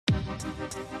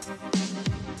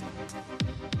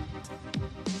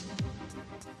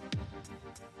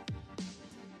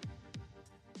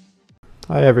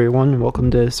Hi everyone, and welcome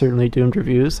to Certainly Doomed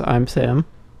Reviews. I'm Sam.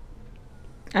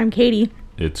 I'm Katie.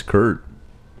 It's Kurt.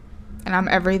 And I'm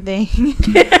everything.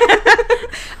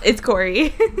 It's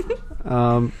Corey.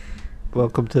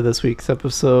 Welcome to this week's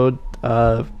episode.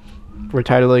 We're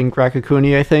titling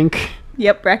Raccacoonie, I think.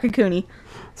 Yep, Raccacoonie.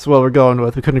 That's what we're going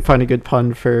with. We couldn't find a good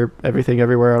pun for Everything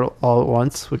Everywhere All at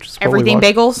Once, which is Everything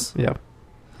Bagels? Yeah.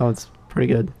 That one's pretty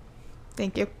good.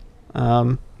 Thank you.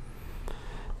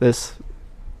 This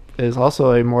is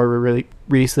also a more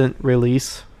recent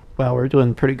release. Wow, we're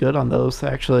doing pretty good on those,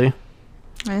 actually.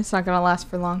 It's not going to last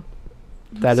for long.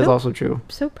 That is also true. I'm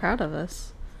so proud of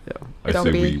us. Yeah. I Don't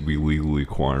say be. we legally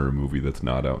acquire a movie that's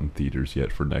not out in theaters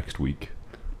yet for next week.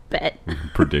 Bet. We can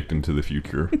predict into the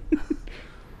future.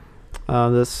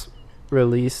 This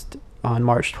released on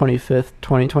March 25th,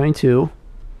 2022.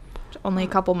 Only a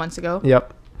couple months ago.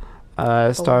 Yep.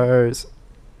 Stars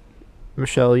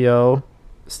Michelle Yeoh,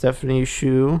 Stephanie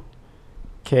Hsu,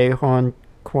 Kei Hwan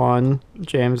Kwan,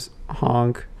 James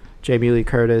Hong, Jamie Lee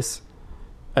Curtis,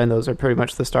 and those are pretty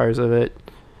much the stars of it.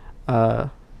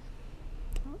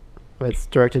 It's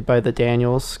directed by the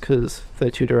Daniels, because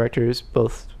the two directors,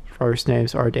 both first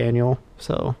names are Daniel,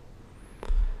 so...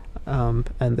 and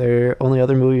their only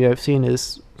other movie I've seen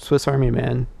is Swiss Army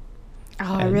Man.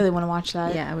 Oh, I really want to watch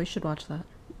that. Yeah, we should watch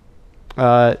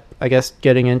that. I guess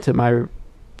getting into my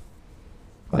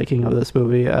liking of this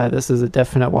movie, this is a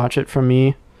definite watch it from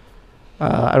me.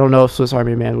 I don't know if Swiss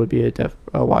Army Man would be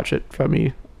a watch it from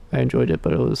me. I enjoyed it,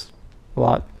 but it was a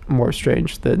lot more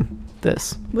strange than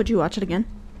this. Would you watch it again?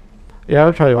 Yeah, I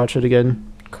would probably watch it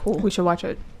again. Cool. We should watch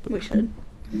it. We should.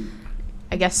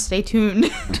 I guess stay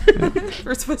tuned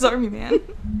for Swiss Army Man.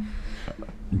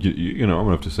 You know, I'm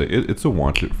going to have to say, it's a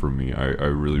watch it for me. I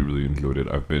really, really enjoyed it.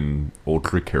 I've been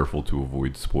ultra careful to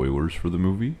avoid spoilers for the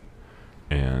movie.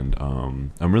 And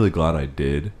I'm really glad I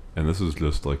did. And this is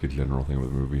just like a general thing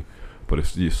with the movie. But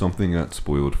if something got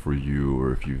spoiled for you,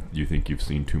 or if you think you've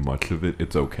seen too much of it,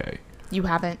 it's okay. You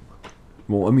haven't.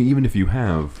 Well, I mean, even if you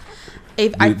have...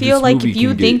 I feel like if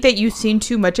you think that you've seen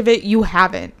too much of it, you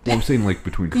haven't. Well, I'm saying like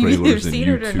between You've either trailers and seen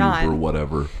it or not. YouTube or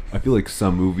whatever. I feel like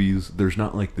some movies, there's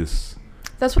not like this...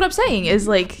 That's what I'm saying, is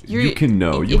like... You can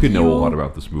know a lot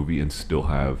about this movie and still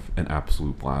have an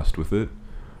absolute blast with it.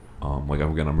 Like,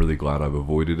 again, I'm really glad I've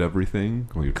avoided everything.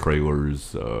 Like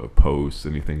trailers, posts,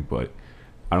 anything, but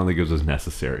I don't think it was as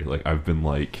necessary. Like, I've been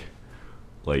like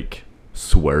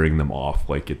swearing them off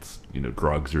like it's,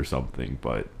 drugs or something,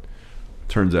 but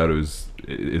turns out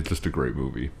it's just a great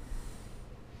movie.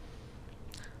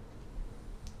 Do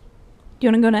you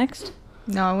want to go next?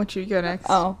 No, I want you to go next.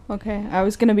 Oh, okay. I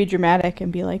was going to be dramatic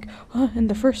and be like, oh, and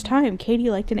the first time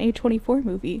Katie liked an A24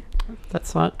 movie.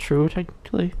 That's not true,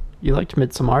 technically. You liked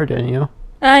Midsommar, didn't you?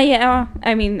 Yeah.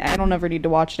 I mean, I don't ever need to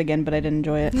watch it again, but I did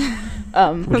enjoy it.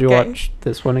 Would you watch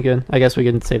this one again? I guess we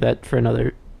can save that for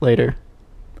another later.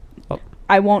 Oh.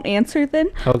 I won't answer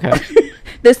then. Okay.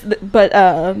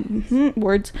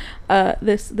 Words.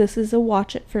 This is a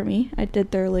watch it for me. I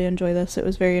did thoroughly enjoy this. It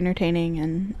was very entertaining,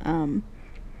 and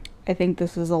I think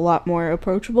this is a lot more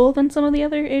approachable than some of the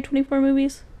other A24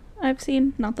 movies I've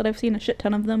seen. Not that I've seen a shit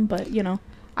ton of them, but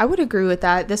I would agree with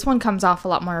that. This one comes off a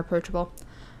lot more approachable.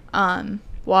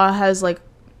 While it has like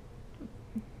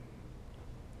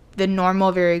the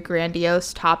normal, very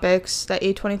grandiose topics that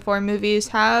A24 movies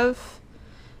have,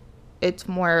 it's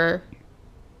more,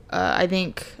 I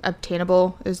think,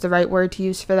 obtainable is the right word to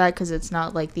use for that, because it's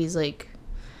not like these like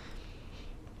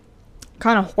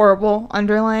kind of horrible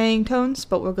underlying tones,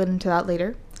 but we'll get into that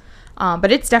later.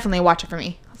 But it's definitely a watch it for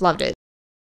me. I've loved it.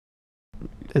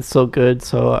 It's so good,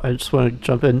 so I just want to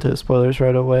jump into spoilers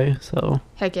right away. So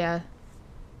Heck yeah.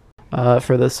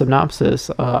 For the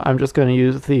synopsis, I'm just going to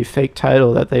use the fake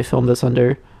title that they filmed this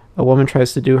under. A woman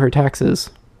tries to do her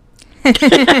taxes.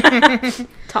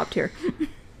 top tier.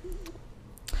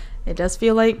 It does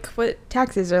feel like what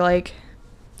taxes are like.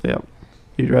 Yeah.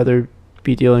 You'd rather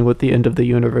be dealing with the end of the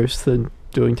universe than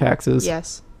doing taxes.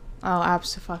 Yes. Oh,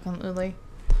 absolutely.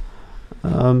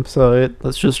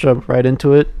 Let's just jump right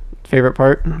into it. Favorite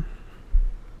part?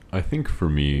 I think for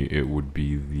me, it would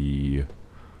be the...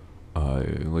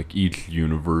 like each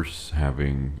universe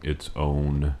having its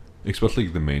own, especially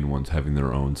the main ones having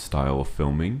their own style of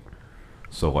filming.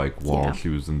 So like while she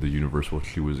was in the universe where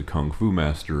she was a kung fu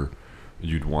master,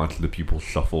 you'd watch the people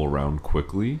shuffle around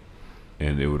quickly,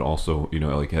 and it would also,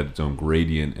 like had its own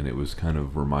gradient, and it was kind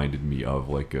of reminded me of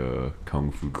like a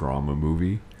kung fu drama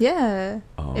movie. Yeah.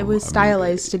 It was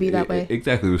stylized to be that way.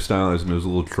 Exactly, it was stylized, and it was a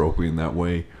little tropey in that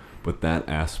way, but that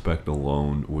aspect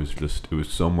alone was just, it was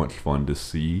so much fun to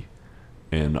see.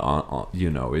 And that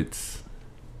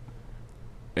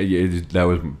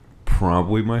was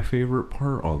probably my favorite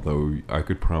part, although I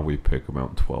could probably pick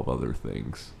about 12 other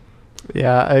things.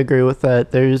 Yeah, I agree with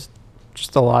that. There's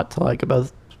just a lot to like about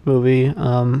this movie.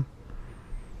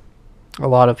 A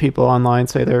lot of people online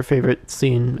say their favorite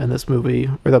scene in this movie,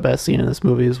 or the best scene in this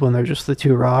movie, is when they're just the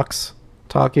two rocks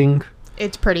talking.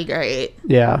 It's pretty great.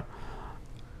 Yeah.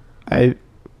 I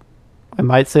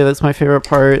might say that's my favorite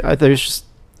part. There's just...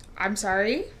 I'm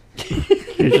sorry.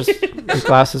 Your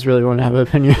glasses really want to have an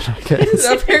opinion, I guess.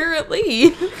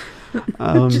 Apparently.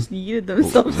 Just yeeted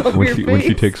themselves over your face. When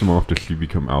she takes them off, does she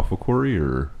become Alpha Corey,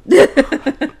 or?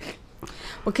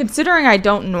 Well, considering I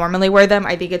don't normally wear them,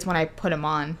 I think it's when I put them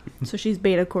on. So she's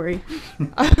beta Corey.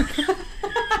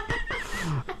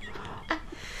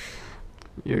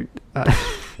 You're,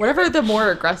 Whatever the more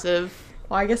aggressive.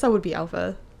 Well, I guess that would be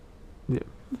alpha. Yeah.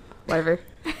 Whatever.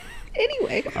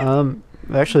 Anyway.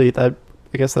 Actually, I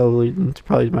guess that'll lead into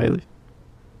probably my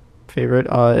favorite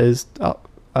is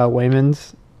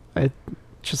Waymond. I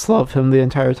just love him the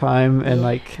entire time, and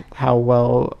like how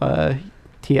well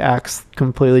he acts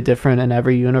completely different in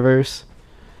every universe.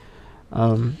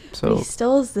 So He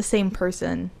still is the same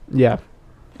person. yeah,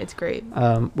 It's great.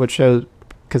 which shows,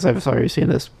 because I've already seen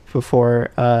this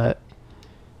before.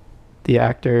 The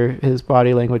actor, his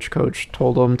body language coach,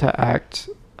 told him to act.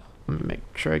 Let me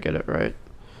make sure I get it right.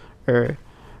 Or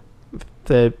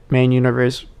the main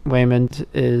universe, Waymond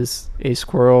is a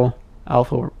squirrel.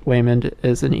 Alpha Waymond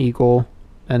is an eagle,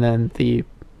 and then the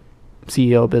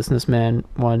CEO businessman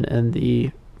one in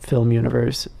the film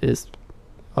universe is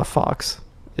a fox.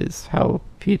 Is how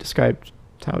he described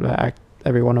how to act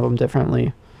every one of them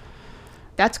differently.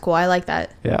 That's cool. I like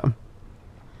that. Yeah.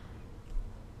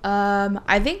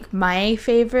 I think my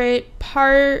favorite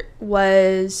part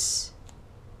was...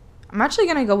 I'm actually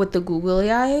going to go with the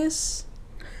googly eyes.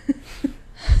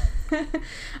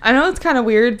 I know it's kind of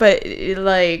weird, but it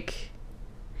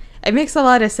makes a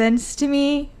lot of sense to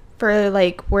me for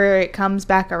like where it comes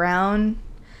back around,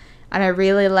 and I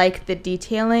really like the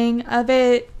detailing of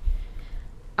it.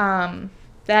 That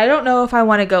I don't know if I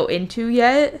want to go into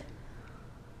yet,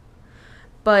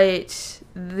 but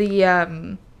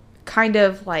the kind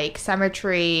of like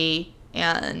symmetry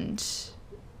and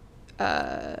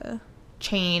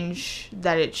change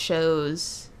that it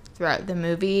shows throughout the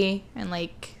movie and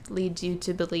like leads you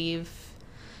to believe.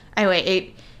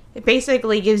 Anyway, it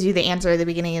basically gives you the answer at the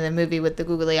beginning of the movie with the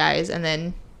googly eyes, and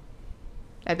then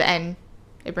at the end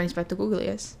it brings back the googly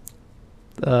eyes.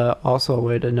 Also, a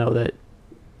way to know that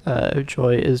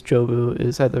Joy is Jobu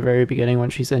is at the very beginning when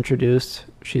she's introduced.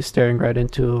 She's staring right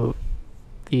into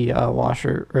the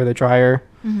washer or the dryer,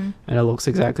 and it looks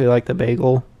exactly like the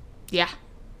bagel. Yeah.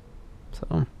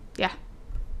 So. Yeah.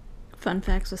 Fun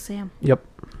facts with Sam. Yep.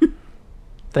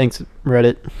 Thanks,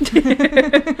 Reddit.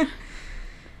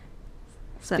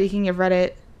 Speaking of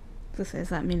Reddit, Does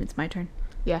that mean it's my turn?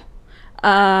 yeah.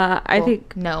 I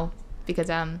think... no, because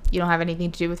you don't have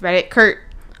anything to do with Reddit. Kurt.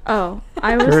 Oh,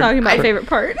 I was Kurt. talking about my favorite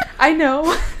part. I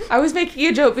know. I was making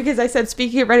a joke because I said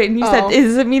speaking of Reddit, and you said, Oh.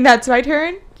 does it mean that's my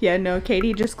turn? Yeah, no,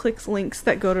 Katie just clicks links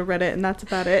that go to Reddit, and that's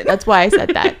about it. That's why I said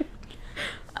that.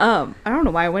 I don't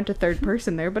know why I went to third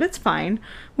person there, but it's fine.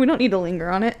 We don't need to linger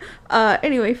on it.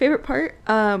 Anyway, favorite part.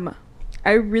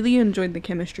 I really enjoyed the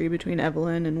chemistry between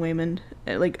Evelyn and Waymond.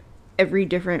 Like, every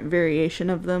different variation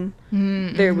of them.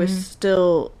 Mm-hmm. There was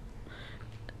still...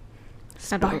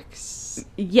 Sparks.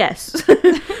 Yes.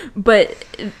 But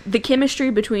the chemistry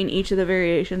between each of the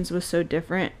variations was so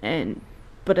different,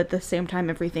 but at the same time,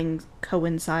 everything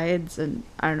coincides, and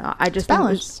I don't know. I just think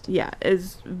balanced.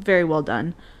 it's very well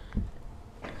done.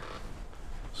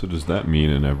 So does that mean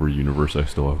in every universe I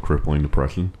still have crippling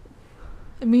depression?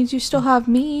 It means you still have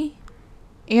me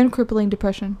and crippling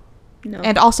depression. No.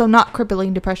 And also not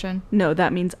crippling depression. No,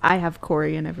 that means I have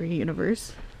Corey in every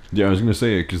universe. Yeah, I was gonna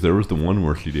say it because there was the one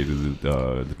where she dated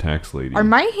the tax lady. Are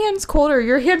my hands colder?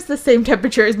 Your hands the same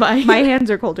temperature as mine? My hands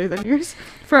are colder than yours.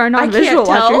 For our can't non-visual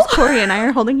tell. watchers, Corey and I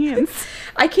are holding hands.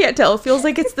 I can't tell. It feels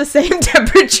like it's the same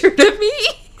temperature to me.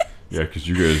 Yeah, because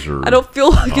you guys are. I don't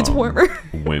feel like it's warmer.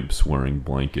 Wimps wearing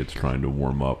blankets trying to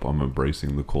warm up. I'm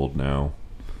embracing the cold now.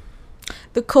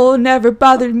 The cold never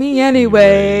bothered me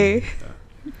anyway.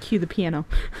 Cue the piano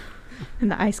and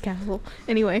the ice castle.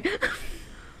 Anyway.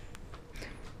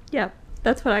 Yeah,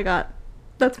 that's what I got.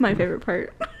 That's my favorite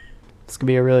part. It's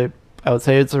gonna be I would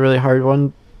say it's a really hard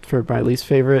one for my least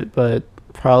favorite, but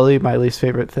probably my least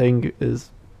favorite thing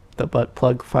is the butt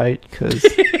plug fight, because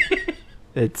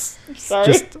it's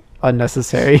just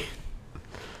unnecessary.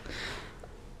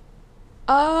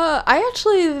 I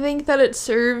actually think that it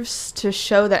serves to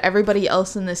show that everybody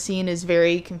else in the scene is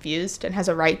very confused and has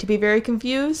a right to be very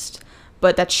confused,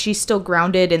 but that she's still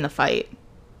grounded in the fight.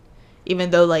 even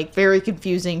though like very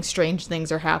confusing, strange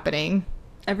things are happening.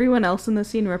 Everyone else in the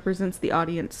scene represents the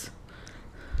audience.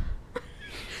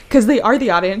 Because they are the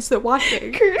audience that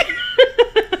watching.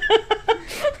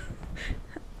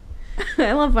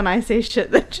 I love when I say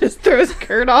shit that just throws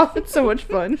Kurt off. It's so much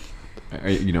fun.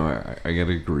 I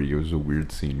gotta agree. It was a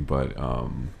weird scene, but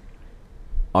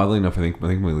oddly enough, I think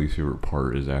my least favorite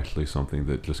part is actually something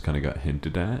that just kind of got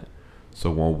hinted at. So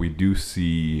while we do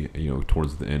see,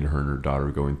 towards the end, her and her daughter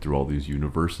going through all these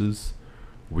universes,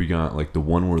 we got like the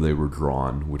one where they were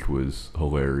drawn, which was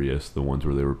hilarious. The ones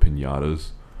where they were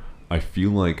piñatas. I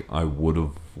feel like I would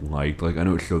have liked, like I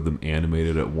know it showed them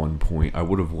animated at one point. I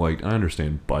would have liked, I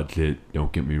understand budget,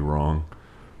 don't get me wrong,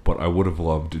 but I would have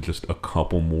loved just a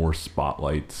couple more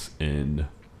spotlights in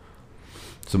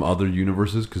some other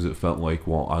universes, because it felt like,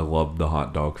 well, I loved the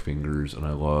hot dog fingers and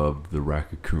I loved the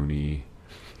Raccacoonie,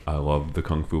 I loved the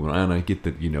Kung Fu, and I get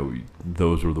that,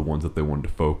 those were the ones that they wanted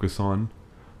to focus on.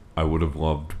 I would have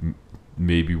loved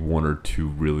maybe one or two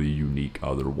really unique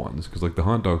other ones, because like the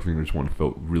hot dog fingers one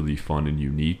felt really fun and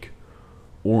unique,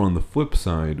 or on the flip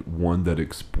side, one that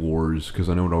explores, because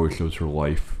I know it always shows her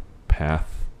life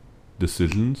path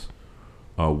decisions,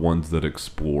 ones that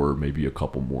explore maybe a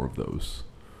couple more of those.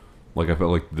 Like I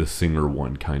felt like the singer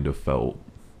one kind of felt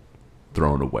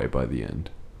thrown away by the end.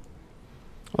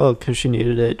 Well, because she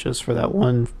needed it just for that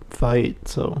one fight,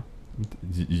 so...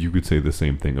 You could say the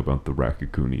same thing about the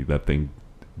Raccacoonie. That thing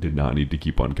did not need to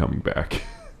keep on coming back.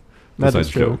 Besides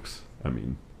jokes. I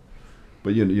mean...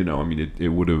 But, it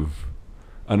would have...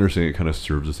 I understand it kind of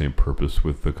serves the same purpose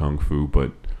with the Kung Fu,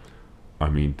 but... I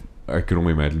mean, I could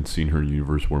only imagine seeing her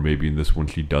universe where maybe in this one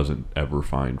she doesn't ever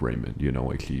find Raymond.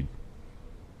 Like she...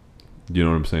 You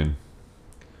know what I'm saying?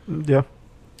 Yeah.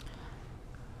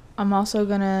 I'm also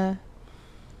gonna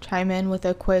chime in with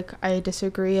a quick I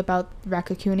disagree about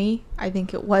Raccacoonie. I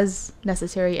think it was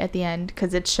necessary at the end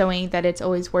because it's showing that it's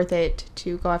always worth it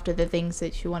to go after the things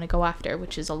that you want to go after,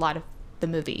 which is a lot of the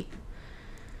movie.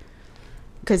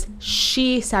 Because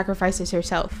she sacrifices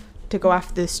herself to go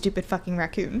after this stupid fucking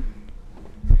raccoon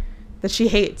that she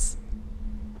hates.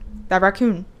 That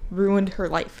raccoon ruined her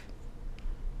life.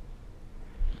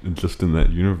 And just in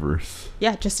that universe.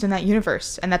 Yeah, just in that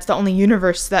universe. And that's the only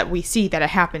universe that we see that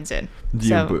it happens in.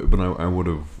 Yeah, so, but I would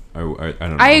have... I don't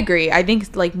know. I agree. I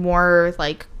think like more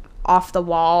like off the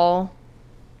wall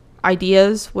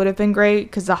ideas would have been great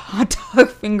because the hot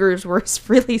dog fingers were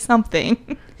really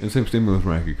something. And same statement with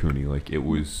Raccacoonie. Like, it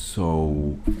was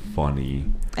so funny.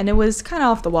 And it was kind of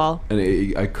off the wall. And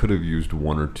I could have used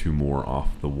one or two more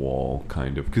off the wall,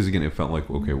 kind of. Because, again, it felt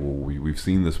like, okay, well, we've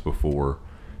seen this before.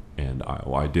 And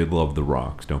I did love the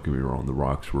rocks. Don't get me wrong. The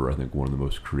rocks were, I think, one of the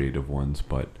most creative ones.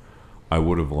 But I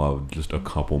would have loved just a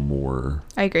couple more.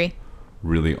 I agree.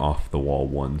 Really off-the-wall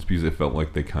ones. Because it felt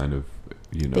like they kind of,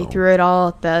 They threw it all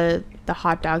at the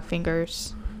hot dog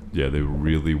fingers. Yeah, they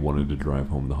really wanted to drive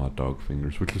home the hot dog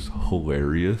fingers, which is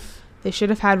hilarious. They should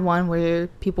have had one where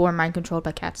people were mind-controlled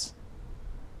by cats.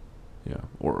 Yeah,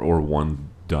 or one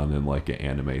done in like an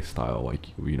anime style. Like,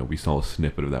 we saw a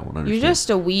snippet of that one. You're just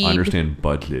a weeb. I understand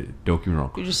budget. Don't get me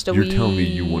wrong. You're just a You're weeb. telling me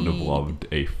you wouldn't have loved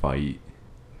a fight.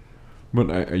 But,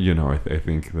 I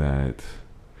think that...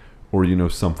 Or,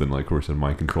 something like, where it said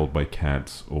mind controlled by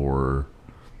cats, or...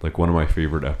 Like, one of my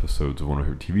favorite episodes of one of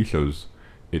her TV shows,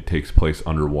 it takes place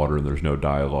underwater and there's no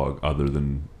dialogue other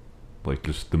than, like,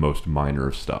 just the most minor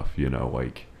of stuff,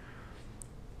 like...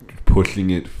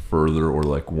 pushing it further, or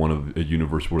like a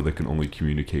universe where they can only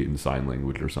communicate in sign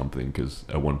language or something, because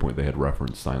at one point they had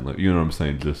referenced sign language. You know what I'm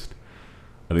saying? Just,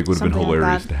 I think it would have been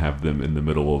hilarious to have them in the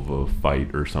middle of a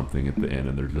fight or something at the end,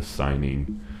 and they're just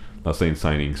signing. Not saying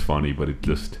signing's funny, but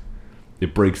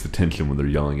it breaks the tension when they're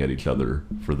yelling at each other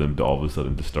for them to all of a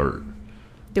sudden to start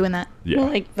doing that. Yeah. Well,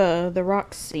 like the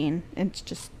rocks scene, it's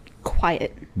just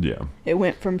quiet. Yeah. It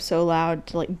went from so loud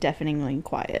to like deafeningly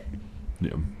quiet.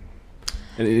 Yeah.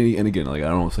 And again, like, I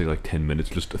don't want to say like 10 minutes,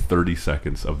 just 30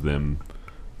 seconds of them,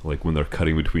 like when they're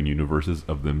cutting between universes,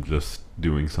 of them just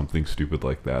doing something stupid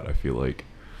like that. I feel like,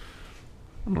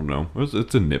 I don't know,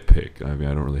 it's a nitpick. I mean,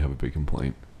 I don't really have a big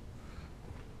complaint.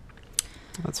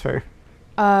 That's fair.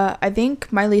 I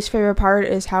think my least favorite part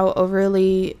is how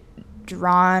overly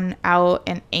drawn out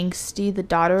and angsty the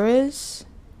daughter is.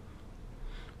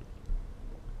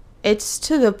 It's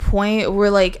to the point where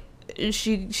like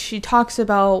she talks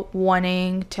about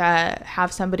wanting to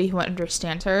have somebody who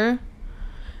understands her,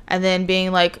 and then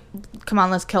being like, come on,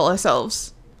 let's kill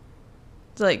ourselves.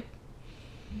 It's like,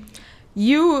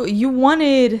 you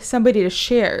wanted somebody to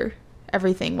share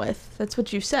everything with. That's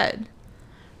what you said.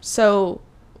 So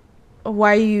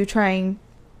why are you trying?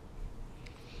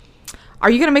 Are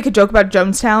you gonna make a joke about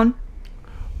Jonestown?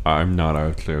 I'm not.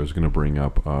 Actually, I was going to bring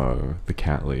up the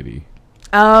cat lady.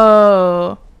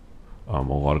 Oh. A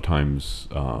lot of times,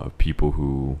 people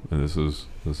who, and this is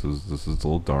a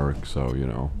little dark,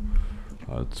 so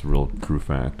it's a real true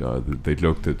fact. They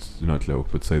joke that, not joke,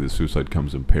 but say that suicide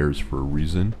comes in pairs for a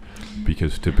reason,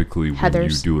 because typically when you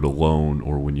do it alone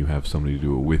or when you have somebody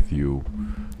do it with you,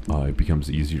 it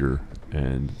becomes easier.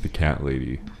 And the cat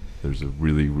lady, there's a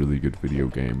really, really good video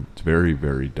game. It's very,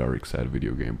 very dark, sad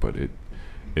video game, but it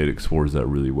explores that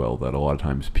really well. That a lot of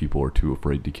times people are too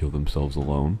afraid to kill themselves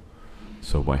alone.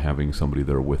 So by having somebody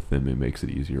there with them, it makes it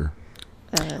easier.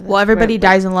 Well, everybody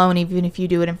dies alone, even if you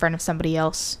do it in front of somebody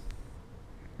else.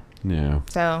 Yeah.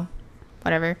 So,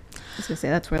 whatever. I was gonna say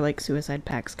that's where like suicide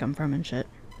pacts come from and shit.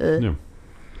 Yeah.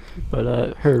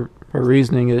 But her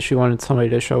reasoning is she wanted somebody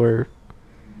to show her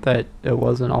that it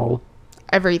wasn't all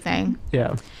Everything.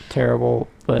 terrible,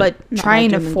 But Not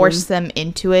trying all to doom force and them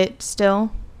into it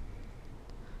still.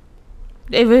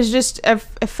 It was just, it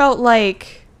felt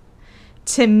like,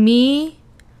 to me,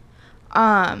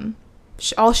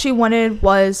 all she wanted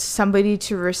was somebody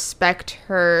to respect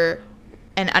her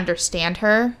and understand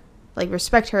her. Like,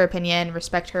 respect her opinion,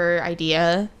 respect her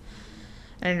idea,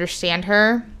 and understand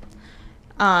her.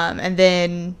 And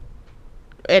then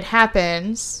it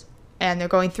happens, and they're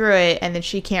going through it, and then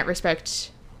she can't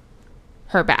respect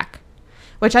her back.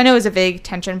 Which I know is a big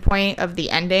tension point of the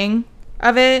ending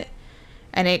of it.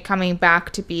 And it coming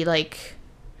back to be like,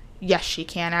 yes, she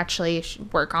can actually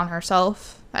work on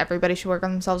herself. Everybody should work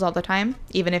on themselves all the time,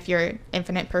 even if you're an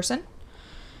infinite person.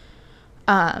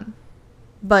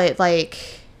 But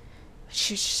like,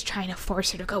 she's just trying to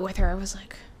force her to go with her. I was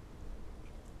like,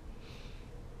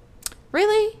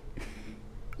 really?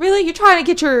 Really? You're trying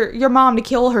to get your mom to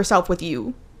kill herself with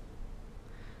you?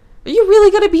 Are you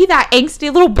really gonna be that angsty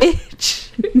little bitch?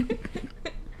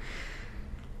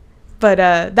 But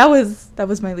that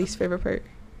was my least favorite part.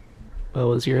 what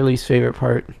was your least favorite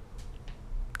part?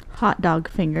 Hot dog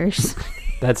fingers.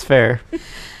 That's fair.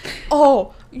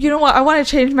 Oh, you know what? I want to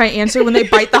change my answer when they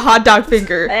bite the hot dog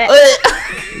finger.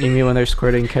 You mean when they're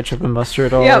squirting ketchup and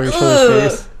mustard all Yep. over each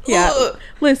other's face? Yeah.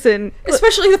 Listen,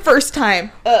 Especially the first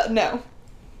time. No.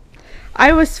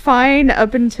 I was fine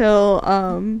up until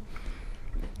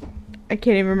I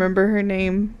can't even remember her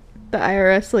name. The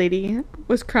IRS lady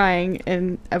was crying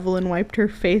and Evelyn wiped her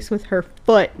face with her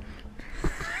foot.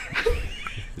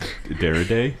 Dare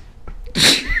Day?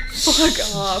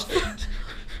 Fuck off.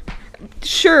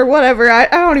 Sure, whatever. I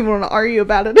don't even want to argue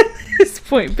about it at this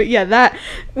point. But yeah, that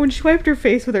when she wiped her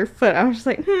face with her foot, I was just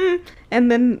like,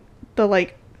 And then the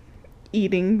like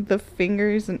eating the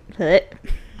fingers and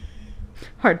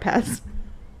hard pass.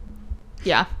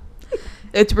 Yeah.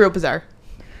 It's real bizarre.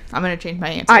 I'm going to change my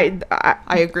answer.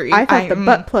 I agree. I thought the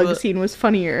butt plug scene was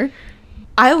funnier.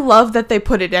 I love that they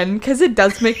put it in because it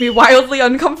does make me wildly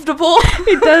uncomfortable.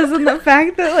 It does, and the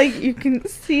fact that like you can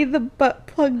see the butt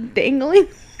plug dangling.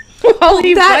 Well,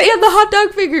 that and the hot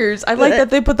dog fingers. I like that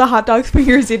they put the hot dog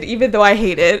fingers in, even though I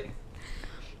hate it.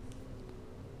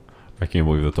 I can't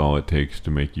believe that's all it takes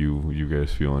to make you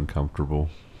guys feel uncomfortable.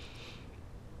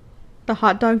 The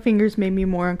hot dog fingers made me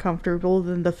more uncomfortable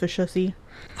than the fishussy.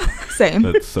 Same.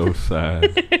 That's so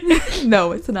sad.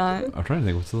 No, it's not. I'm trying to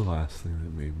think, what's the last thing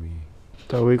that made me...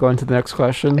 So we go into the next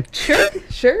question?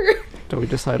 Sure. Do we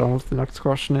decide on what the next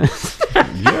question is?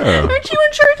 Yeah. Aren't you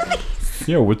in charge of these?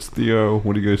 Yeah, what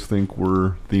do you guys think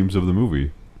were themes of the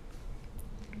movie?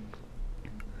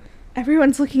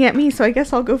 Everyone's looking at me, so I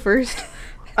guess I'll go first.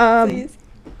 Please.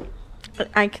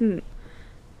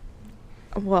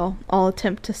 I'll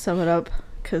attempt to sum it up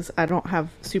because I don't have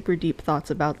super deep thoughts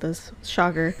about this.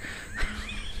 Shocker.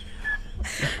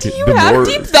 Do you have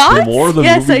deep thoughts?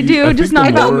 Yes, I do, just not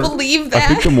I don't believe that. I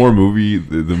think the more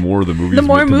the more the movie's The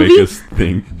more meant to movie? make us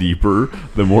think deeper,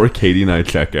 the more Katie and I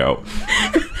check out.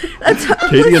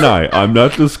 Katie and I'm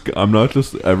not just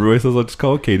everybody says let's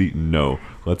call it Katie. No.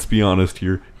 Let's be honest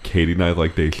here. Katie and I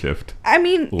like day shift. I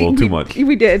mean, A little too much.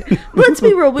 We did. Let's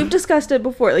be real. We've discussed it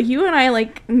before. Like, you and I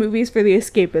like movies for the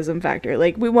escapism factor.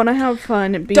 Like, we want to have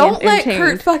fun and be Don't let entertained.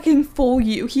 Kurt fucking fool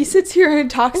you. He sits here and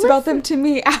talks about them to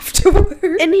me afterwards.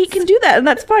 And he can do that, and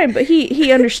that's fine. But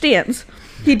he understands.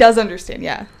 He does understand,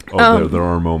 yeah. There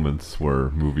are moments where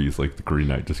movies like The Green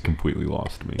Knight just completely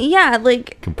lost me. Yeah,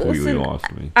 like Completely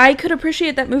lost me. I could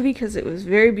appreciate that movie because it was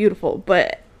very beautiful,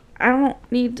 but I don't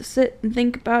need to sit and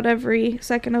think about every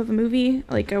second of the movie.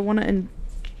 Like, I want to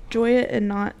enjoy it and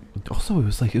not. Also, it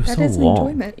was so Is long.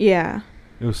 enjoyment. Yeah.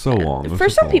 It was so long. It was For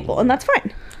just some long. people, and that's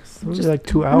fine. It was like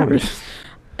 2 hours.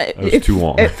 It was too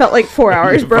long. It felt like 4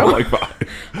 hours, It bro. felt like 5.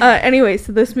 Anyway,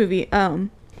 so this movie,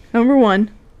 number one,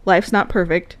 life's not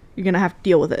perfect. You're gonna have to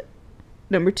deal with it.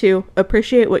 Number 2,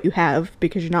 appreciate what you have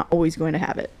because you're not always going to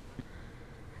have it.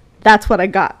 That's what I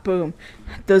got. Boom.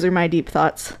 Those are my deep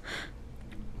thoughts.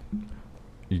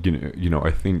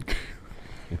 I think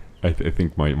I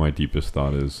think my deepest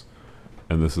thought is,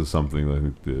 and this is something that I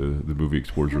think the movie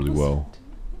explores really well.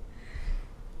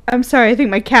 I'm sorry, I think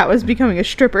my cat was becoming a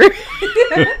stripper.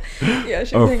 Yeah,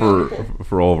 she was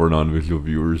For all of our non-visual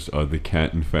viewers, the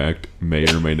cat, in fact, may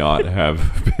or may not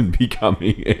have been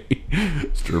becoming a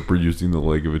stripper using the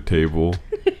leg of a table.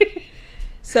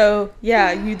 So,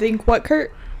 yeah, you think what,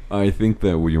 Kurt? I think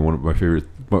that one of my favorite,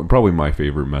 probably my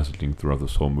favorite messaging throughout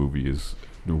this whole movie is,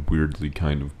 weirdly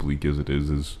kind of bleak as it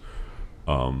is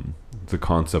the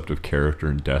concept of character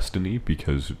and destiny,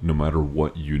 because no matter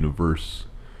what universe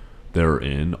they're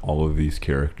in, all of these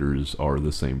characters are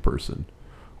the same person.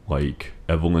 Like,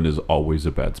 Evelyn is always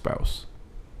a bad spouse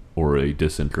or a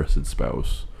disinterested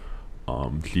spouse.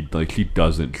 She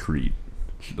doesn't treat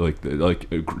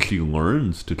she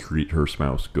learns to treat her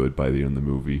spouse good by the end of the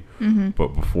movie, but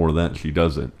before that she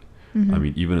doesn't. I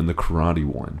mean, even in the karate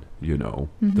one,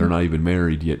 they're not even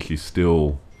married yet, she's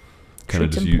still kind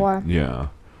of just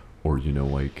or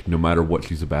no matter what,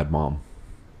 she's a bad mom.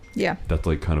 Yeah, that's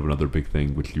like kind of another big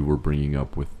thing which you were bringing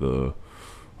up with the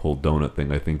whole donut thing.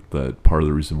 I think that part of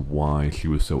the reason why she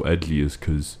was so edgy is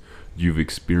because you've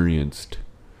experienced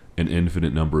an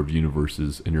infinite number of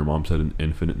universes and your mom's had an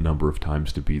infinite number of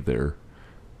times to be there,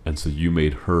 and so you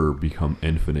made her become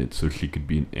infinite so she could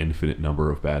be an infinite number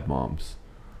of bad moms.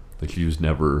 Like, she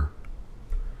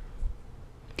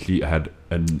had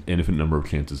an infinite number of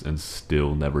chances and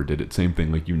still never did it. Same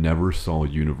thing, like, you never saw a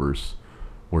universe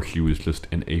where she was just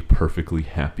in a perfectly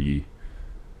happy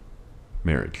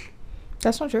marriage.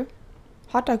 That's not true.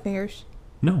 Hot dog fingers.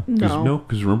 No,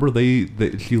 because remember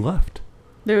she left.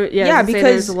 Because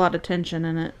there's a lot of tension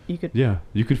in it. You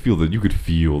could feel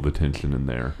the tension in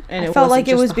there. And I felt like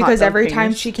it was because every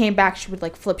time she came back, she would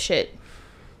like flip shit.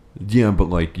 Yeah, but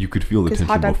like you could feel the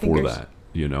tension before that,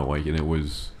 and it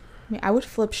was. I mean, I would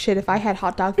flip shit if I had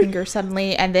hot dog fingers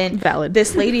suddenly, and then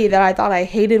this lady that I thought I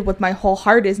hated with my whole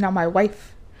heart is now my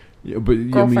wife. Yeah, but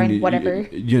girlfriend, whatever.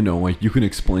 Like, you can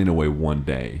explain away one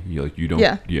day. You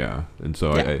don't. Yeah. And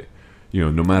so I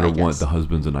no matter what, the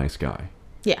husband's a nice guy.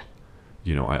 Yeah.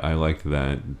 I liked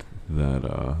that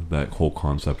whole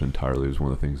concept entirely. Was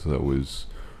one of the things that was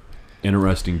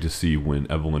interesting to see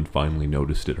when Evelyn finally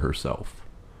noticed it herself.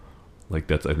 Like,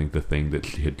 that's, I think, the thing that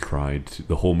she had tried to,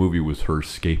 the whole movie was her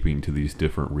escaping to these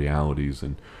different realities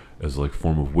and as like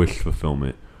form of wish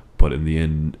fulfillment. But in the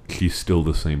end, she's still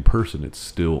the same person. It's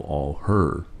still all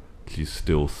her. She's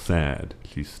still sad.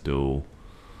 She's still,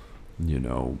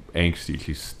 angsty.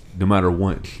 She's, no matter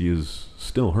what, she is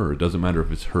still her. It doesn't matter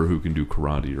if it's her who can do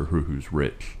karate or her who's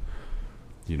rich.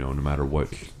 No matter what,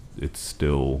 it's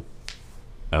still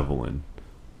Evelyn.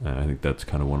 And I think that's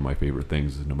kind of one of my favorite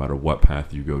things, is no matter what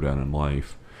path you go down in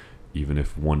life, even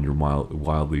if one you're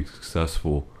wildly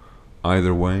successful,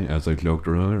 either way, as I joked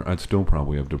earlier, I'd still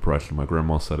probably have depression. My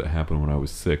grandma said it happened when I was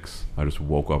 6. I just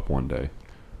woke up one day.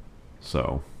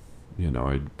 So,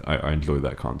 I enjoy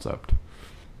that concept.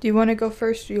 Do you want to go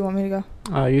first, or do you want me to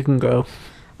go? You can go.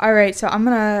 All right, so I'm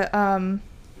gonna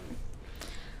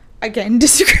again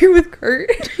disagree with Kurt,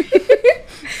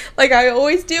 like I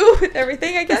always do with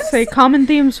everything, I guess. Say common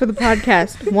themes for the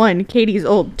podcast. 1, Katie's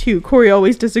old. 2, Corey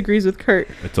always disagrees with Kurt.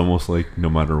 It's almost like no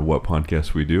matter what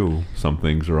podcast we do, some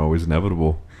things are always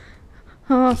inevitable.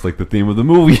 Just like the theme of the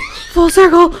movie. Full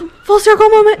circle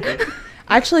moment.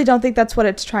 I actually don't think that's what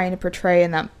it's trying to portray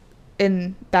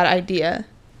in that idea.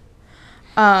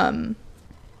 I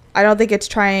don't think it's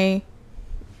trying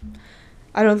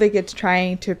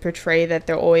to portray that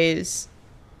they're always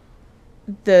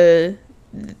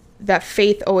that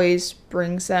faith always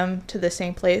brings them to the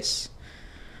same place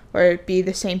or be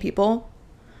the same people.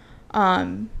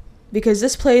 Because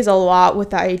this plays a lot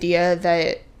with the idea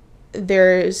that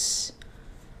there's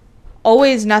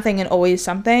always nothing and always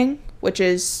something, which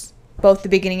is both the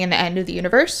beginning and the end of the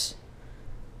universe.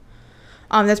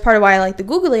 That's part of why I like the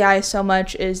googly eyes so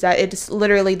much, is that it's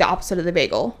literally the opposite of the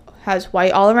bagel. Has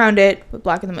white all around it with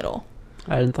black in the middle.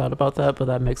 I hadn't thought about that, but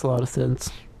that makes a lot of sense.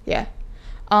 Yeah.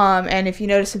 And if you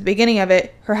notice at the beginning of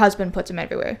it, her husband puts them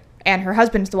everywhere. And her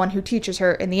husband's the one who teaches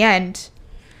her in the end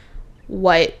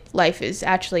what life is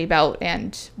actually about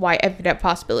and why infinite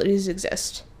possibilities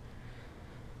exist.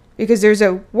 Because there's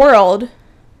a world,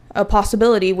 a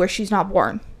possibility where she's not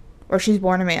born. Or she's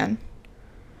born a man.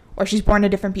 Or she's born to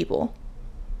different people.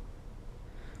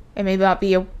 It may not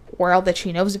be a world that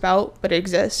she knows about, but it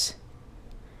exists.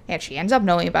 And she ends up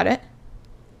knowing about it.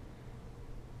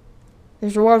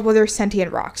 There's a world where there's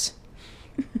sentient rocks.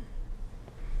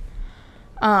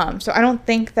 So I don't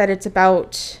think that it's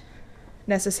about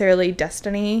necessarily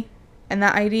destiny and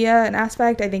that idea and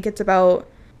aspect. I think it's about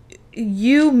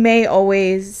you may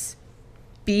always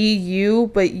be you,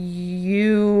 but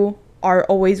you are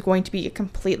always going to be a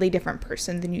completely different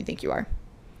person than you think you are.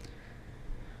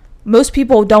 Most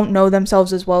people don't know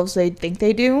themselves as well as they think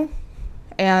they do.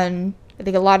 And I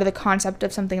think a lot of the concept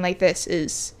of something like this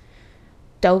is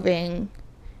delving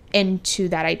into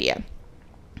that idea.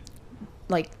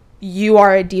 Like, you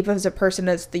are as deep as a person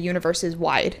as the universe is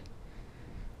wide,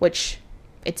 which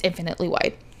it's infinitely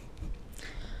wide.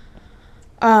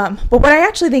 But what I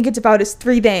actually think it's about is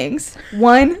 3 things.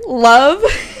 1, love.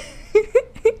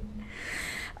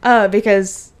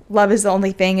 Because love is the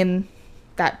only thing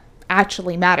that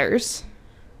actually matters.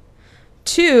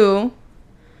 2,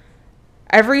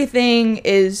 everything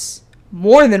is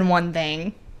more than one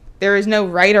thing. There is no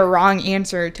right or wrong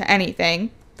answer to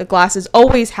anything. The glass is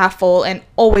always half full and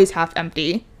always half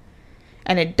empty.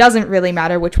 And it doesn't really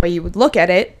matter which way you would look at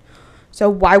it. So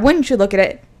why wouldn't you look at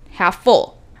it half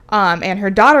full? And her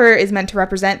daughter is meant to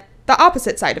represent the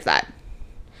opposite side of that.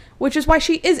 Which is why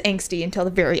she is angsty until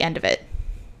the very end of it.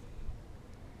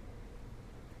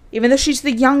 Even though she's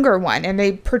the younger one. And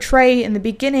they portray in the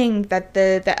beginning that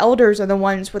the elders are the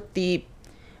ones with the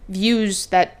views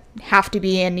that have to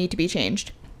be and need to be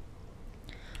changed.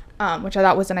 Which I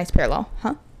thought was a nice parallel.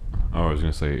 Huh? Oh, I was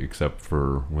going to say, except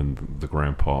for when the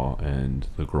grandpa and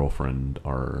the girlfriend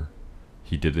are...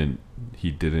 He didn't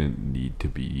need to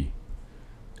be...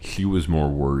 She was more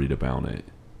worried about it.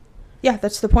 Yeah,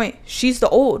 that's the point. She's the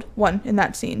old one in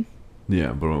that scene.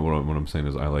 Yeah, but what I'm saying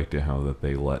is I liked it how that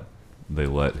they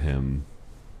let him...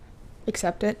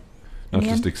 Accept it. Not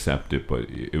just accept it, but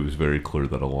it was very clear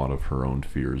that a lot of her own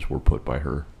fears were put by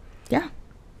her. Yeah.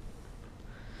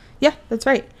 Yeah, that's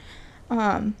right.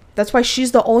 That's why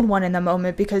she's the old one in the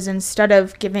moment, because instead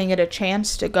of giving it a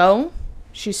chance to go,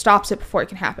 she stops it before it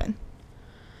can happen.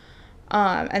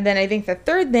 And then I think the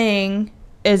third thing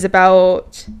is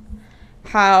about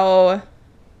how,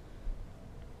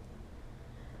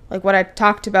 like what I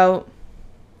talked about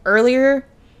earlier,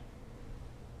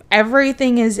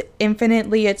 everything is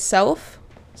infinitely itself,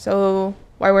 so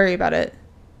why worry about it?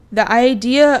 The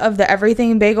idea of the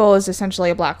everything bagel is essentially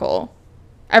a black hole.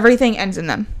 Everything ends in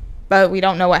them, but we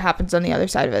don't know what happens on the other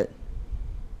side of it.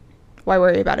 Why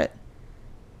worry about it?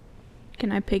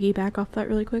 Can I piggyback off that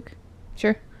really quick?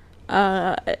 Sure.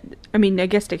 I mean, I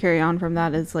guess to carry on from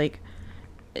that is like,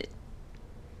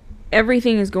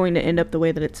 everything is going to end up the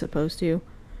way that it's supposed to.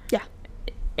 Yeah.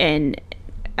 And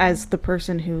as the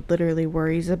person who literally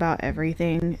worries about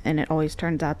everything and it always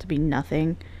turns out to be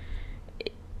nothing,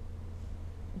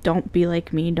 don't be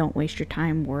like me. Don't waste your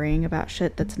time worrying about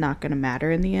shit that's not going to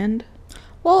matter in the end.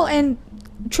 Well, and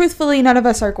truthfully, none of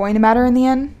us are going to matter in the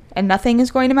end, and nothing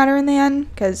is going to matter in the end,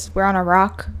 because we're on a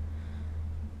rock.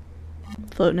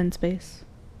 Floating in space.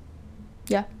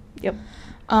 Yeah. Yep.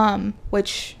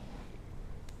 Which,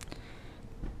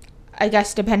 I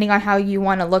guess depending on how you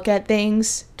want to look at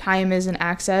things, time is an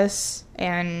axis,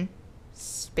 and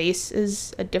space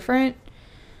is a different.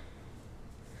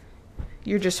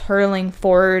 You're just hurtling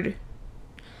forward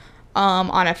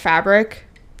on a fabric,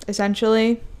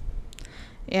 essentially.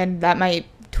 And that might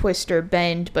twist or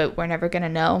bend, but we're never going to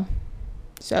know.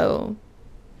 So,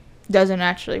 doesn't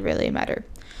actually really matter.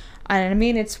 And I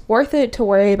mean, it's worth it to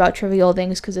worry about trivial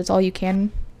things because it's all you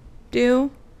can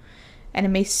do. And it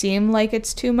may seem like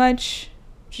it's too much.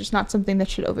 It's just not something that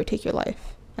should overtake your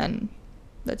life. And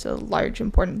that's a large,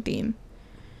 important theme.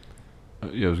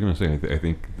 Yeah, I was going to say, I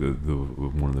think the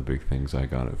one of the big things I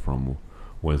got it from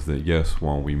was that, yes,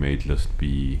 while we may just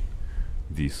be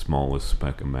the smallest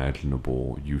speck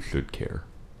imaginable, you should care.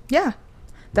 Yeah.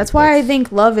 That's why I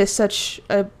think love is such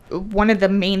a... One of the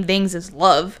main things is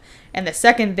love. And the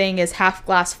second thing is half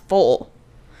glass full.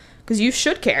 Because you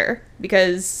should care.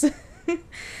 Because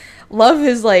love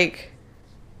is like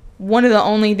one of the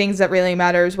only things that really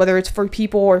matters, whether it's for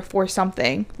people or for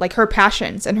something. Like her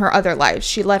passions and her other lives.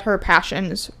 She let her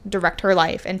passions direct her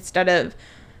life instead of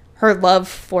her love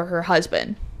for her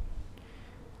husband.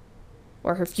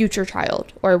 Or her future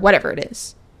child. Or whatever it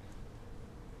is.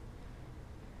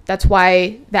 That's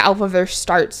why the Alphaverse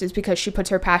starts, is because she puts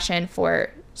her passion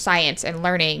for science and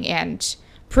learning and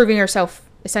proving herself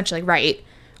essentially right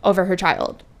over her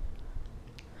child.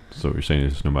 So what you're saying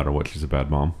is no matter what, she's a bad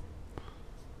mom?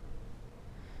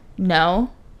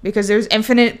 No, because there's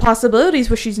infinite possibilities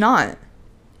where she's not.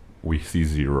 We see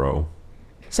 0.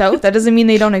 So that doesn't mean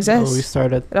they don't exist. Well, we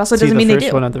started. It also doesn't mean they do. The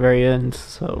first one at the very end,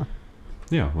 so.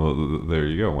 Yeah, well, there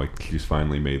you go. Like, she's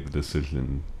finally made the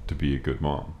decision to be a good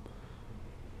mom.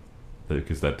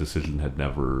 Because that decision had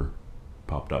never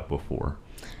popped up before.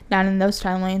 Not in those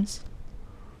timelines.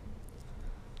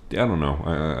 Yeah, I don't know.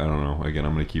 I don't know. Again,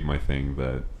 I'm gonna keep my thing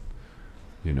that,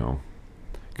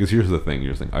 because here's the thing.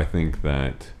 I think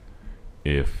that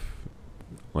if,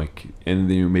 like, and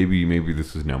maybe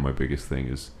this is now my biggest thing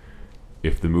is,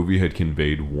 if the movie had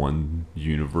conveyed one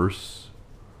universe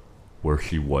where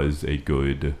she was a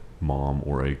good mom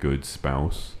or a good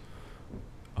spouse,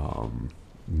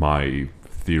 my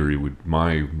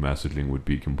messaging would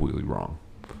be completely wrong.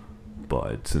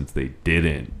 But since they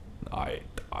didn't,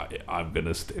 I'm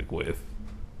gonna stick with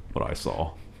what I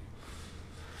saw.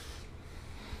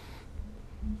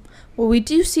 Well, we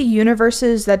do see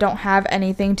universes that don't have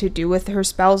anything to do with her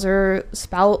spousal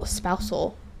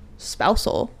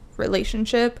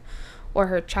relationship or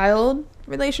her child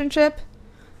relationship.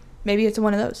 Maybe it's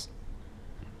one of those.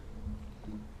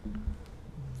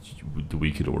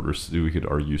 We could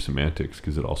argue semantics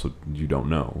because it also you don't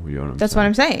know. You know what I'm That's saying? what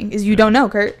I'm saying. Is you don't know,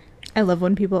 Kurt. I love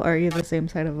when people argue the same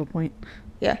side of a point.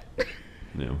 Yeah.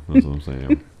 Yeah, that's what I'm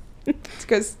saying. It's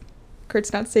because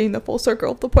Kurt's not seeing the full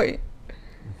circle of the point.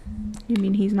 You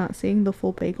mean he's not seeing the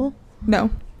full bagel? No.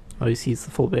 Oh, he sees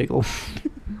the full bagel.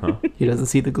 Huh? He doesn't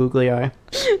see the googly eye.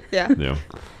 Yeah. Yeah.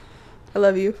 I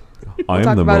love you. I talk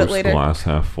am the about it most later. glass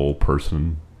half full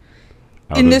person.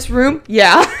 In this room?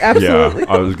 Yeah. Absolutely.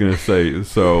 Yeah, I was gonna say.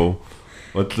 So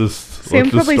let's just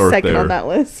Probably start second there. on that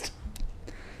list.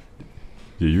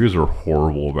 Yeah, you guys are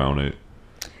horrible about it.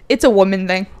 It's a woman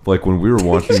thing. Like when we were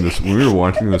watching this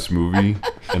movie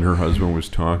and her husband was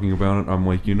talking about it, I'm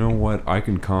like, you know what? I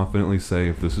can confidently say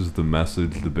if this is the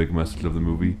big message of the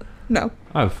movie, No.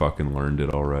 I've fucking learned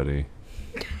it already.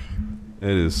 It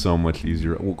is so much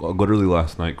easier. Literally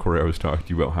last night, Corey, I was talking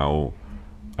to you about how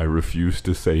I refuse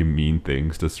to say mean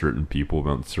things to certain people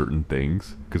about certain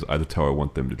things because that's how I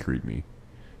want them to treat me,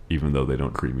 even though they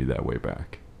don't treat me that way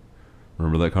back.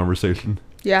 Remember that conversation?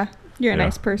 Yeah. You're a Yeah.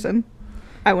 nice person.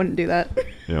 I wouldn't do that.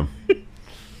 Yeah.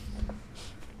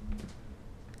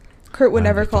 Kurt would I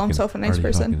never already call fucking- himself a nice already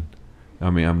person. fucking- I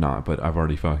mean, I'm not, but I've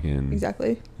already fucking...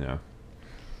 Exactly. Yeah.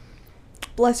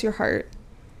 Bless your heart.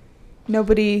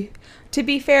 Nobody... To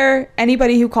be fair,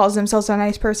 anybody who calls themselves a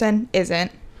nice person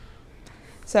isn't.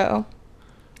 So...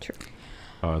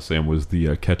 Sam, was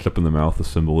the ketchup in the mouth a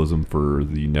symbolism for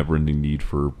the never-ending need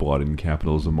for blood in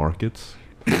capitalism markets?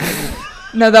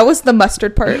 No, that was the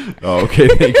mustard part. Oh, okay,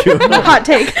 thank you. Hot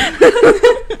take.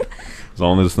 As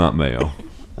long as it's not mayo.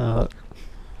 I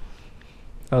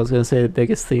was going to say the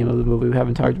biggest theme of the movie we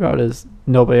haven't talked about is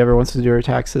nobody ever wants to do her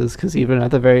taxes, because even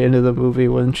at the very end of the movie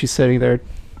when she's sitting there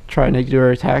trying to do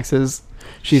her taxes,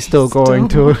 she's still going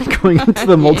into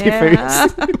the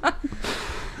multiverse.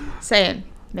 Saying,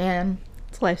 man.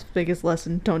 It's life's biggest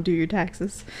lesson. Don't do your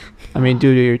taxes. I mean, do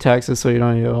your taxes so you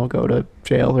don't go to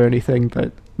jail or anything,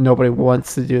 but nobody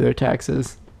wants to do their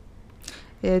taxes.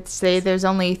 It's there's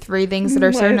only 3 things that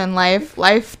are certain in life.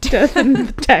 Death,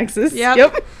 and taxes.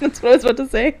 Yep. That's what I was about to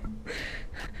say.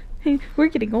 Hey, we're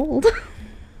getting old.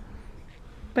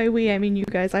 By we, I mean you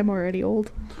guys. I'm already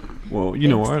old. Well, you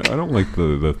know, I don't like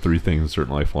the 3 things in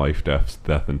certain life,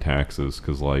 death, and taxes,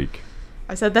 because, like...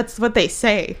 I said that's what they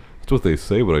say. That's what they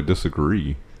say, but I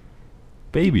disagree.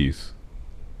 Babies.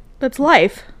 That's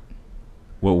life.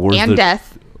 Well, where's And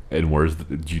death. And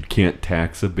you can't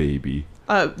tax a baby.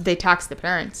 They tax the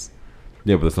parents.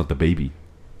 Yeah, but that's not the baby.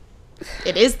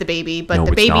 It is the baby, but No,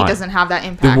 the it's baby not. doesn't have that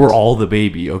impact. Then we're all the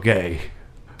baby, okay?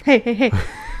 Hey.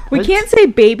 We What? can't say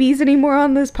babies anymore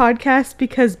on this podcast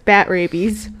because bat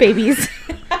rabies. Babies.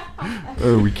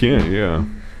 We can't, yeah.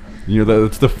 You know,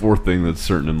 that's the 4th thing that's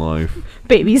certain in life.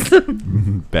 Babies.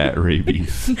 Bat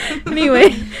rabies.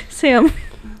 Anyway, Sam,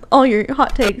 all your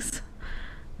hot takes.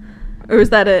 Or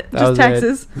is that it? That Just was it.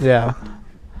 taxes? Yeah.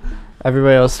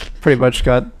 Everybody else pretty much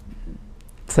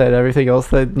said everything else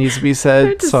that needs to be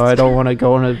said, so I don't want to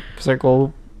go in a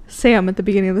circle. Sam, at the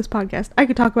beginning of this podcast, I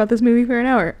could talk about this movie for an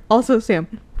hour. Also,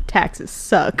 Sam, taxes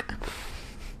suck.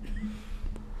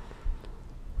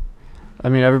 I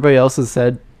mean, everybody else has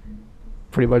said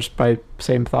pretty much my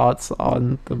same thoughts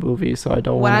on the movie, so I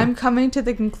don't What want I'm coming to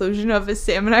the conclusion of is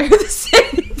Sam and I are the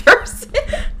same person.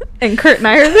 And Kurt and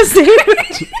I are the same.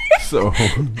 So...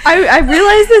 I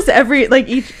realize this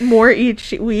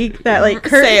each week that like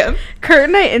Sam. Kurt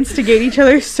and I instigate each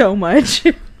other so much.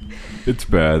 It's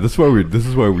bad. This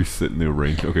is why we sit in the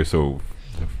arrangement. Okay, so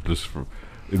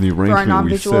in the arrangement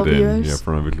we sit non-visual in, viewers. yeah,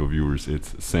 for non-visual viewers,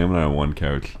 it's Sam and I on one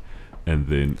couch, and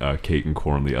then Kate and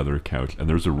Core on the other couch. And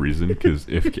there's a reason, because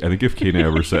I think if Kate and I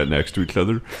ever sat next to each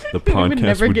other, the podcast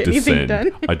never would get anything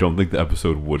descend. done. I don't think the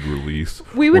episode would release.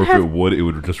 We would or if have- it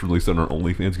would just release on our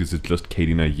OnlyFans, because it's just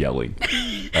Katie and I yelling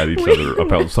at each other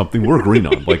about something we're agreeing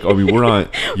on. Like, I mean, we're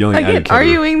not yelling at Again, each other.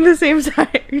 arguing the same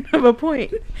side. You have a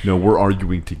point. No, we're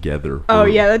arguing together. Oh,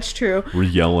 We're- yeah, that's true. We're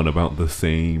yelling about the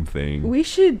same thing. We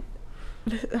should...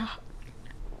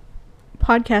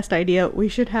 podcast idea. We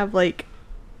should have, like,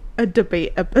 a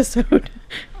debate episode.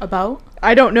 About?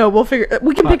 I don't know. We'll figure...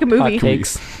 We can pick a movie. Hot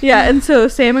takes. Yeah, and so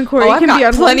Sam and Corey Oh, I've can be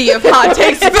got on plenty of hot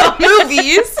takes about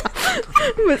movies.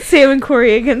 But Sam and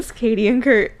Corey against Katie and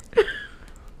Kurt.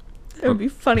 That would be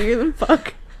funnier than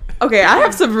fuck. Okay, I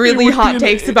have some really would be hot an-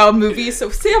 takes about movies, so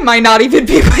Sam might not even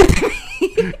be with me.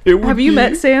 It would Have you be-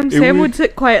 met Sam? it Sam would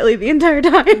sit quietly the entire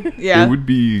time. Yeah. It would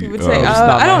be. He would say, Just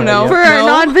not I don't my know. idea. For our No.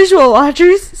 non-visual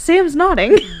watchers, Sam's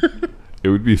nodding. It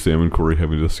would be Sam and Corey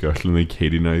having a discussion, and then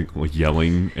Katie and I like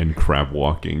yelling and crab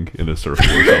walking in a circle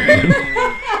or something.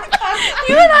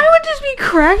 You and I would just be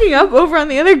cracking up over on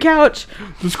the other couch.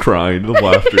 Just crying, the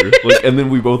laughter, like, and then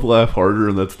we both laugh harder,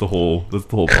 and that's the whole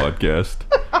podcast.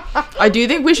 I do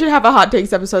think we should have a hot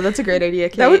takes episode. That's a great idea,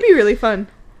 Kate. That would be really fun.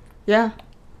 Yeah.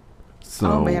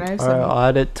 So, Oh man, I have All right, some. I'll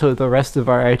add it to the rest of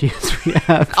our ideas we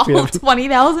have. We All have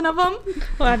 20,000 of them?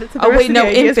 We'll add it to the Oh, rest wait, of no, the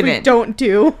ideas we infinite. don't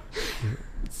do.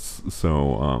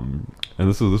 and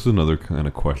this is another kind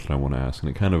of question I want to ask, and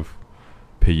it kind of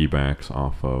piggybacks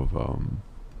off of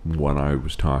what I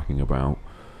was talking about.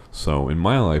 So in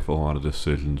my life, a lot of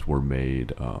decisions were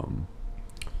made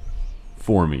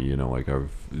for me. You know, like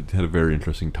I've had a very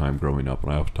interesting time growing up,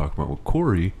 and I often talk about with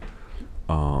Corey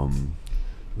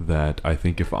that I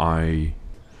think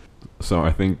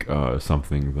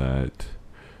something that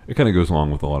it kind of goes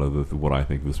along with a lot of what I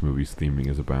think this movie's theming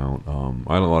is about.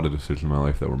 I had a lot of decisions in my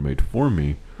life that were made for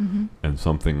me, and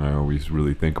something I always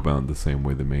really think about the same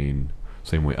way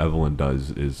Evelyn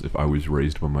does is if I was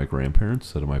raised by my grandparents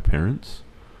instead of my parents,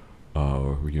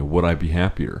 would I be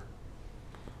happier?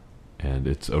 And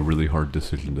it's a really hard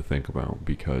decision to think about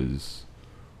because,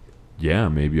 yeah,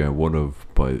 maybe I would have,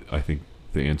 but I think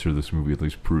the answer this movie at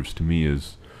least proves to me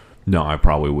is no, I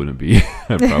probably wouldn't be.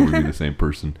 I'd probably be the same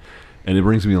person. And it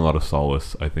brings me a lot of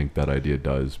solace, I think that idea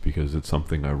does, because it's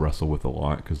something I wrestle with a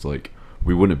lot, because, like,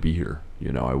 we wouldn't be here.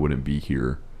 You know, I wouldn't be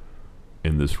here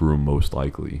in this room most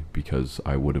likely because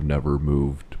I would have never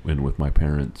moved in with my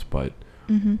parents, but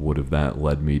would have that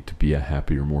led me to be a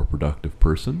happier, more productive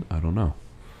person? I don't know.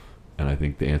 And I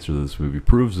think the answer that this movie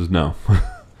proves is no.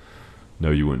 No,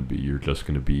 you wouldn't be. You're just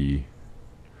going to be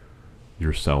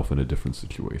yourself in a different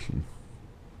situation.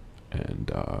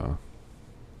 And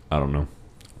I don't know.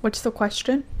 What's the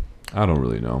question? I don't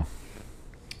really know.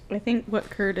 I think what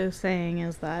Kurt is saying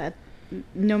is that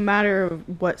no matter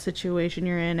what situation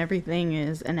you're in, everything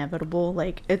is inevitable.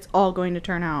 Like, it's all going to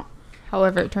turn out.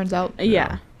 However it turns out.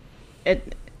 Yeah.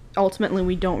 It ultimately,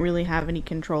 we don't really have any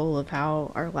control of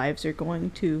how our lives are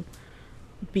going to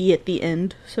be at the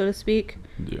end, so to speak.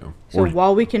 Yeah. So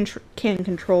while we can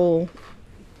control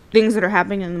things that are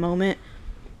happening in the moment,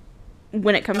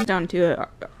 when it comes down to it,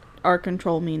 our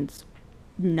control means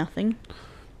nothing.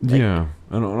 Yeah,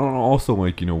 and also,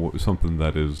 like, something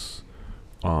that is,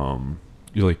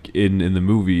 like in the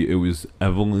movie, it was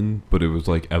Evelyn, but it was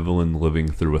like Evelyn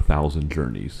living through 1,000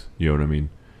 journeys. You know what I mean?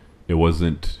 It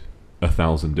wasn't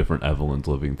 1,000 different Evelyns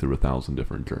living through 1,000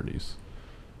 different journeys.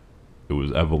 It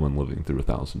was Evelyn living through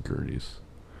 1,000 journeys.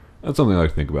 That's something I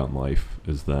think about in life,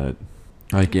 is that,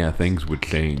 like, yeah, things would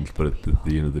change, but at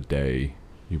the end of the day,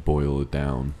 you boil it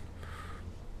down.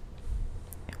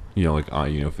 Like,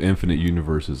 if infinite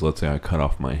universes, let's say I cut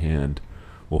off my hand,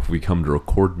 well, if we come to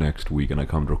record next week, and I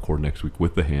come to record next week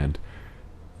with the hand,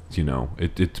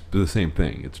 it's the same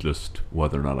thing. It's just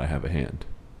whether or not I have a hand,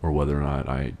 or whether or not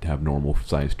I have normal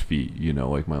sized feet.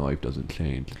 Like, my life doesn't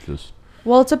change. It's just...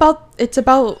 Well, it's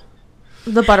about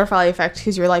the butterfly effect,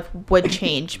 because your life would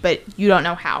change, but you don't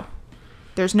know how.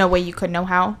 There's no way you could know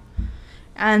how.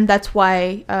 And that's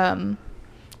why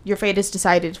your fate is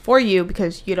decided for you,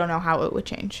 because you don't know how it would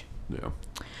change. Yeah.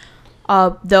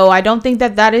 Though I don't think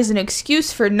that is an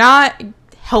excuse for not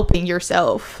helping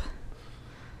yourself.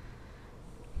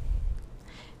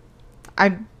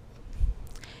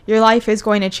 Your life is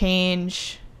going to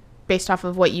change based off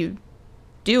of what you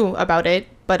do about it,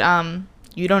 but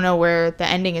you don't know where the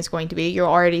ending is going to be. You're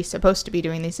already supposed to be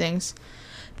doing these things.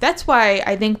 That's why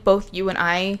I think both you and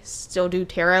I still do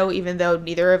tarot, even though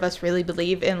neither of us really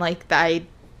believe in, like,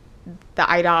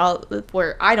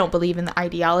 where I don't believe in the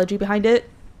ideology behind it.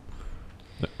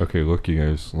 Okay, look, you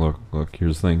guys, look,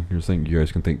 here's the thing. You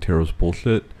guys can think tarot's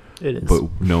bullshit, It is.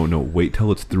 But no, wait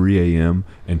till it's 3 a.m.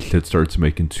 and shit starts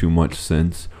making too much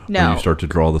sense. No. When you start to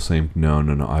draw the same. No,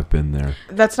 I've been there.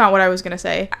 That's not what I was gonna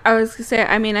say. I was gonna say,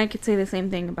 I mean, I could say the same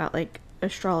thing about, like,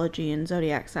 astrology and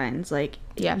zodiac signs. Like,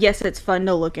 Yeah. yes, it's fun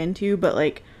to look into, but,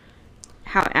 like,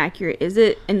 how accurate is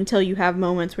it until you have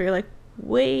moments where you're like,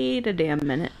 wait a damn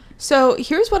minute. So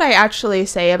here's what I actually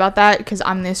say about that, because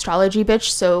I'm the astrology bitch,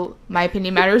 so my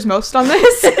opinion matters most on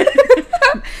this.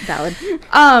 Valid.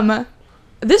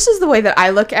 This is the way that I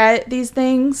look at these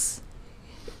things.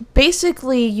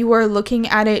 Basically, you are looking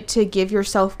at it to give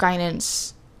yourself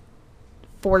guidance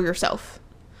for yourself.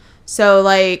 So,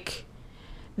 like,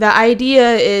 the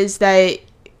idea is that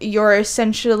you're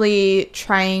essentially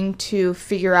trying to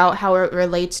figure out how it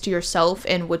relates to yourself,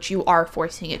 in which you are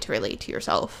forcing it to relate to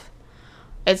yourself.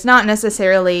 It's not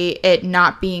necessarily it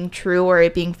not being true or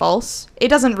it being false. It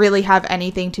doesn't really have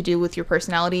anything to do with your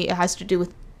personality. It has to do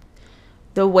with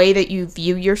the way that you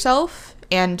view yourself,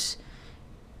 and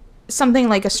something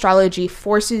like astrology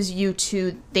forces you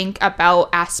to think about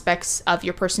aspects of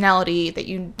your personality that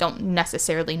you don't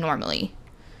necessarily normally.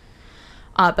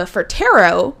 But for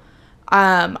tarot,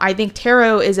 I think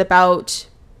tarot is about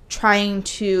trying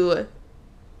to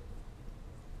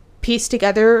piece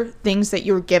together things that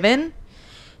you're given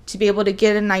to be able to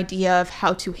get an idea of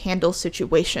how to handle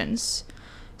situations.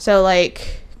 So,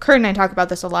 like, Kurt and I talk about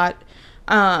this a lot.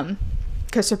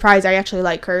 Because, surprise, I actually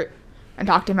like Kurt and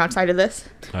talked to him outside of this.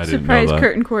 I didn't Surprise, know that.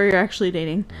 Kurt and Corey are actually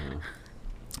dating.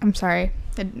 I'm sorry.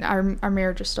 Our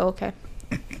marriage is still okay.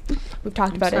 We've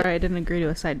talked about Sorry, it. I didn't agree to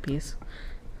a side piece.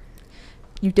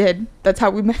 You did. That's how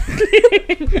we met.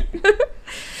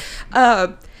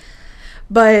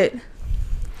 But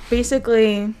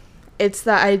basically, it's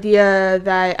the idea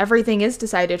that everything is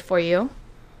decided for you.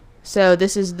 So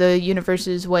this is the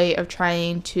universe's way of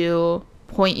trying to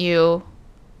point you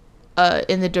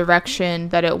in the direction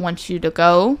that it wants you to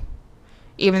go,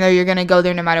 even though you're going to go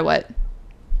there no matter what.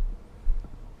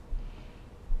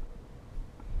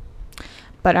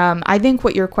 But I think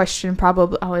what your question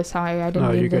probably... Oh, sorry, I didn't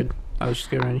No, mean you're to... good. I was just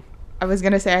getting ready. I was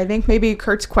going to say, I think maybe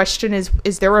Kurt's question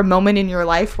is there a moment in your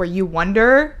life where you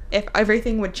wonder if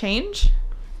everything would change?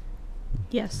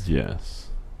 Yes. Yes.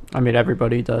 I mean,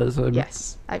 everybody does.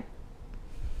 Yes.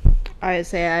 I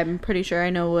say I'm pretty sure I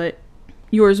know what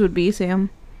yours would be, Sam.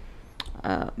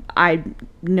 I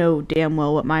know damn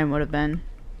well what mine would have been.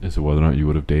 Is it whether or not you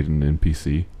would have dated an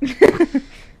NPC?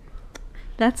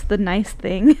 That's the nice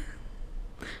thing.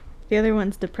 The other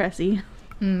one's depressy.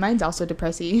 Mine's also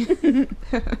depressing.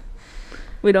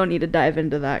 We don't need to dive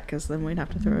into that because then we'd have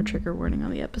to throw a trigger warning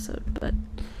on the episode. But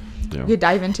Yeah. You could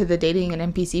dive into the dating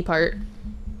and NPC part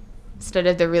instead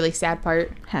of the really sad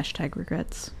part. hashtag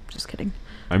regrets. Just kidding.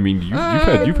 I mean,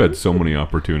 you've had so many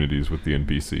opportunities with the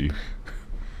NPC.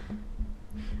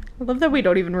 I love that we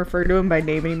don't even refer to him by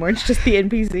name anymore. It's just the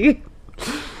NPC.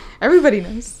 Everybody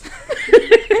knows.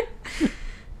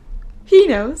 He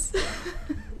knows.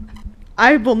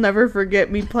 I will never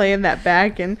forget me playing that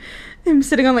back and him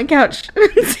sitting on the couch.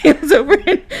 And Sam's over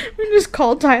and we just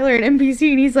called Tyler an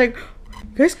NPC and he's like,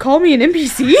 "You guys call me an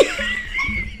NPC?"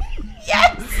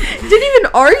 Yes! Didn't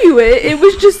even argue it. It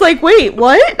was just like, wait,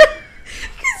 what?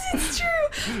 Because it's true.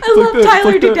 I love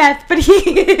Tyler to death, but he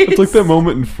is. It's like that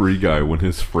moment in Free Guy when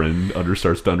his friend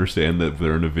starts to understand that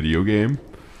they're in a video game.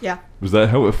 Yeah. Was that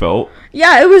how it felt?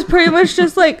 Yeah, it was pretty much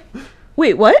just like,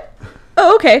 wait, what?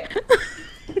 Oh, okay.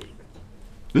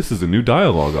 This is a new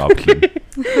dialogue option.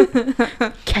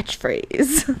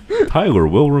 Catchphrase. Tyler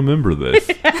will remember this.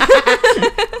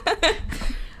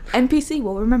 NPC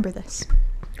will remember this.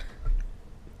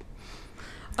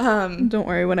 Don't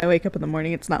worry, when I wake up in the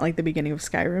morning, it's not like the beginning of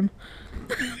Skyrim.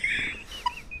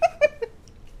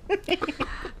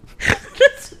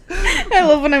 I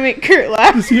love when I make Kurt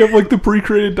laugh. Does he have like the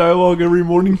pre-created dialogue every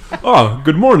morning? Ah,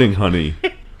 good morning, honey.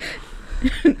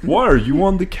 Why are you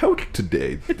on the couch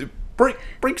today? It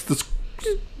breaks the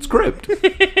script.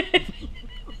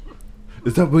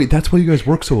 That's why you guys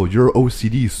work so well. Your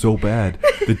OCD is so bad.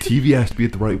 The TV has to be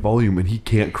at the right volume, and he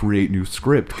can't create new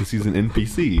script because he's an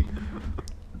NPC.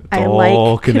 It's I all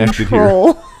like connected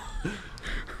control. here.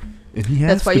 And he has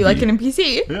That's why to you like be. an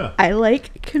NPC. Yeah. I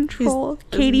like control. He's-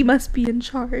 Katie must be in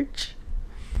charge.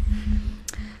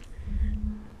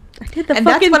 I did the And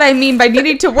fucking... that's what I mean by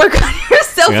needing to work on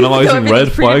yourself. even though Analyzing red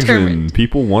everything's flags predetermined. and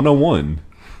people 101.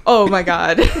 Oh my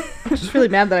god. I'm just really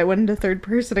mad that I went into third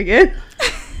person again.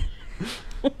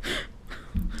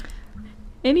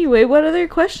 Anyway, what other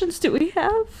questions do we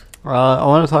have? I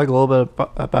want to talk a little bit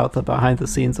about the behind the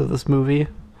scenes of this movie,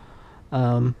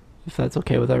 if that's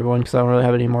okay with everyone, because I don't really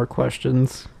have any more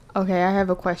questions. Okay, I have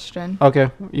a question. Okay,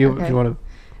 if Okay. you want to.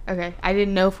 Okay, I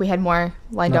didn't know if we had more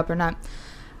lined No. up or not.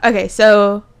 Okay,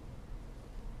 so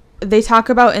they talk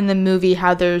about in the movie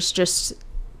how there's just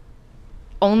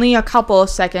only a couple of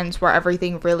seconds where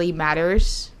everything really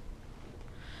matters.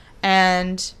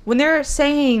 And when they're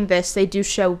saying this, they do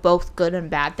show both good and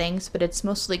bad things, but it's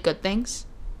mostly good things.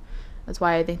 That's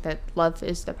why I think that love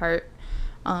is the part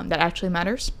that actually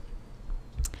matters.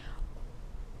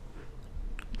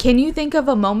 Can you think of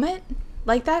a moment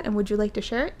like that, and would you like to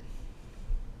share it?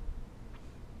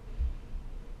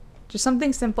 Just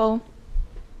something simple.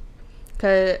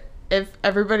 Because if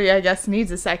everybody, I guess,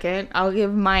 needs a second, I'll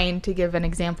give mine to give an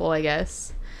example, I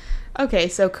guess. Okay,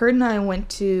 so Kurt and I went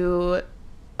to,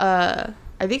 I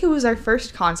think it was our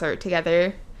first concert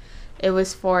together. It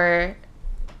was for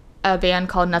a band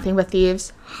called Nothing But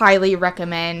Thieves. Highly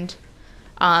recommend.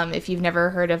 If you've never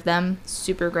heard of them,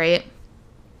 super great.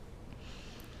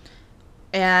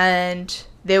 And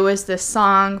there was this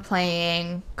song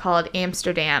playing called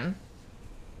Amsterdam.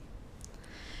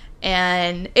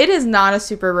 And it is not a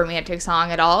super romantic song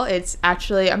at all. It's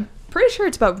actually, I'm pretty sure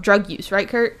it's about drug use, right,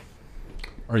 Kurt?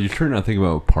 Are you sure not thinking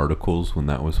about Particles when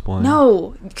that was playing?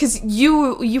 No, because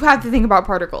you have to think about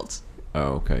Particles.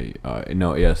 Oh, okay.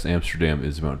 No, yes, Amsterdam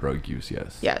is about drug use,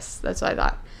 yes. Yes, that's what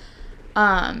I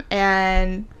thought.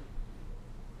 And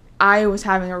I was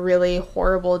having a really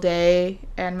horrible day,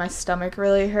 and my stomach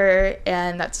really hurt,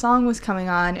 and that song was coming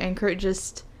on, and Kurt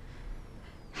just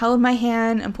held my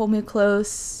hand and pulled me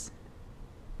close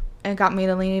and got me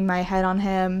to lean my head on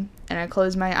him, and I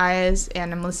closed my eyes,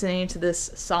 and I'm listening to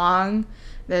this song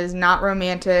that is not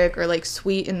romantic or like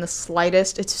sweet in the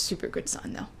slightest. It's a super good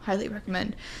song though. Highly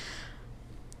recommend.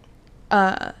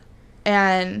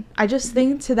 And I just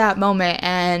think to that moment,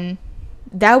 and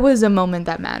that was a moment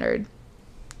that mattered.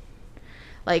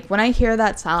 Like when I hear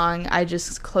that song, I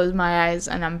just close my eyes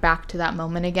and I'm back to that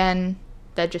moment again.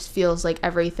 That just feels like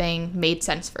everything made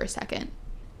sense for a second.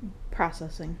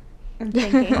 Processing. I'm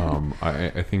thinking.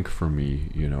 I think for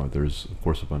me, there's of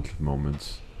course a bunch of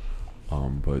moments,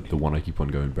 but the one I keep on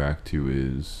going back to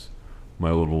is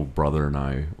my little brother and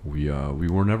I. We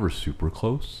were never super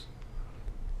close.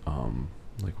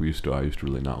 Like I used to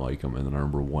really not like him, and then I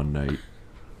remember one night.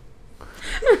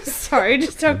 I'm sorry,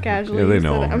 just how casually Yeah, they you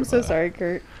know said it. him. I'm so sorry,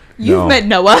 Kurt. You've met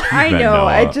Noah. I Met know, Noah.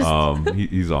 I just-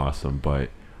 he's awesome, but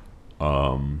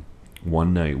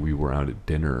one night we were out at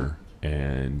dinner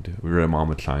and we were at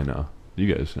Mama China.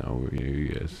 You guys know, you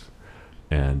guys.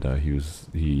 And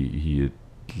he had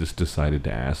just decided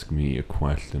to ask me a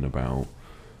question about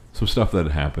some stuff that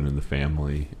had happened in the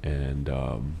family, and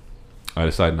I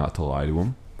decided not to lie to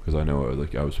him because I know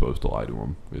I was supposed to lie to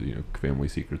him with family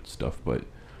secret stuff, but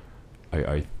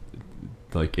I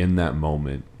like in that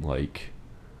moment, like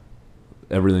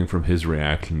everything from his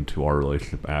reaction to our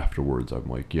relationship afterwards, I'm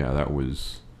like, yeah,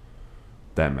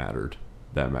 that mattered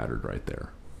right there.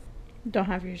 Don't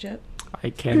have yours yet. I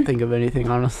can't think of anything,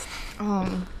 honestly.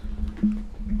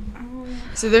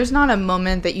 So there's not a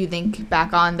moment that you think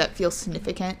back on that feels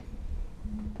significant?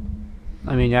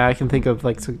 I mean, yeah, I can think of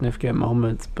like significant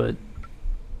moments, but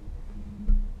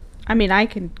I mean, I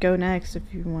can go next if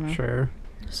you want to. sure.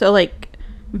 So, like,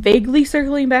 vaguely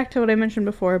circling back to what I mentioned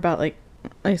before about, like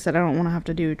I said, I don't want to have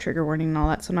to do trigger warning and all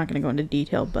that, so I'm not going to go into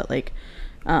detail, but, like,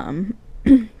 I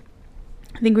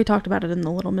think we talked about it in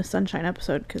the Little Miss Sunshine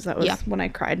episode, because that was when I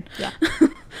cried. Yeah.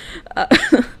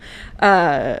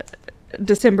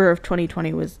 December of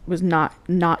 2020 was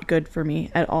not good for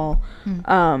me at all.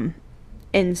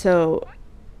 And so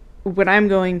when I'm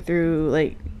going through,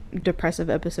 like, depressive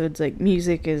episodes, like,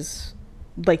 music is,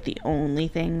 like, the only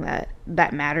thing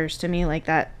that matters to me, like,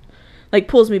 that, like,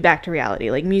 pulls me back to reality.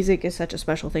 Like, music is such a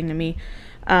special thing to me.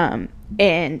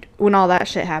 And when all that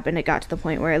shit happened, it got to the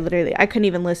point where I couldn't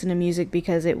even listen to music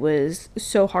because it was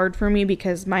so hard for me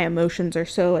because my emotions are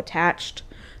so attached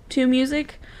to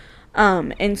music.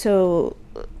 And so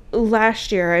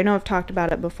last year, I know I've talked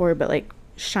about it before, but, like,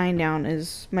 Shinedown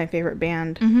is my favorite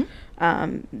band.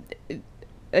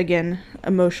 Again,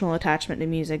 emotional attachment to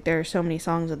music. There are so many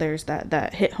songs of theirs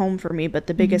that hit home for me, but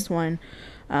the biggest one,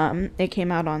 it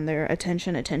came out on their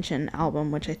Attention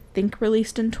album, which I think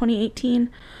released in 2018.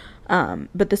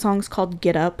 But the song's called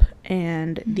Get Up,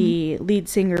 and the lead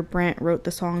singer Brent wrote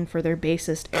the song for their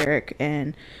bassist Eric,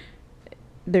 and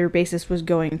their bassist was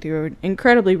going through an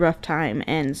incredibly rough time,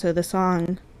 and so the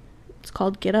song, it's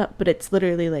called Get Up, but it's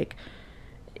literally like,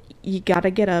 you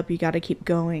gotta get up, you gotta keep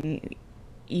going,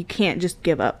 you can't just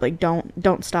give up, like,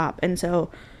 don't stop. And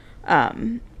so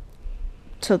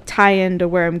to tie into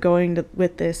where I'm going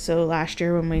with this, so last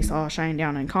year when we saw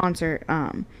Shinedown in concert,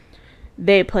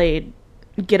 they played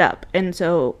Get Up, and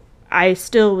so I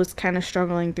still was kind of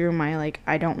struggling through my, like,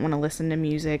 I don't want to listen to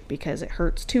music because it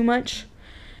hurts too much.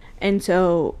 And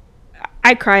so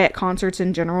I cry at concerts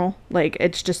in general. Like,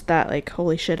 it's just that, like,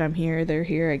 holy shit, I'm here, they're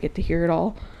here, I get to hear it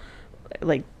all.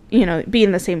 Like, you know, be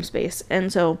in the same space.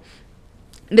 And so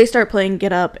they start playing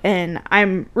Get Up, and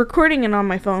I'm recording it on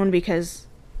my phone because,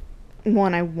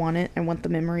 one, I want it. I want the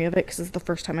memory of it because it's the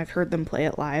first time I've heard them play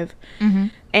it live. Mm-hmm.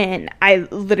 And I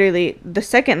literally, the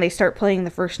second they start playing the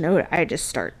first note, I just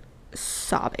start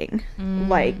sobbing.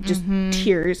 Like, just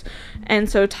tears. And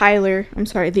so Tyler, I'm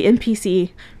sorry, the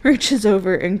NPC reaches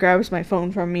over and grabs my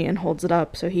phone from me and holds it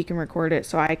up so he can record it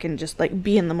so I can just, like,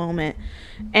 be in the moment.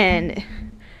 And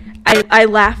I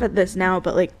laugh at this now,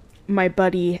 but, like, my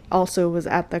buddy also was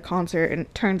at the concert, and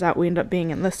it turns out we ended up being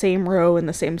in the same row in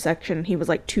the same section. He was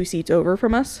like 2 seats over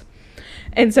from us.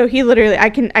 And so he literally, I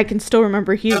can still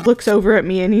remember, he looks over at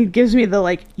me and he gives me the,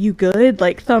 like, you good?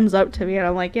 Like, thumbs up to me. And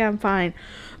I'm like, yeah, I'm fine.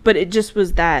 But it just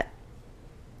was that,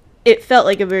 it felt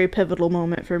like a very pivotal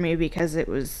moment for me because it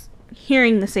was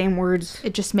hearing the same words.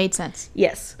 It just made sense.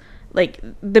 Yes. Like,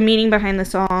 the meaning behind the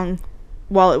song,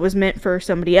 while it was meant for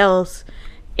somebody else,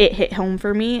 it hit home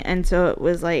for me. And so it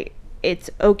was like,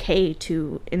 it's okay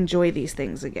to enjoy these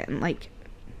things again. Like,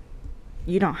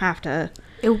 you don't have to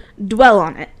dwell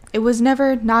on it. It was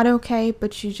never not okay,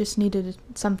 but you just needed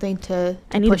something to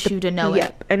push you to know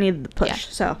it. I needed the push. Yeah.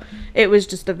 So it was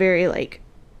just a very, like,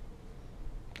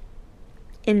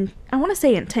 I want to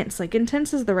say intense. Like,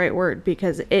 intense is the right word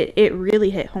because it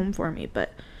really hit home for me.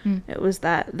 But it was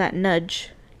that nudge.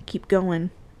 Keep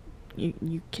going.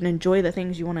 You can enjoy the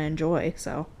things you want to enjoy.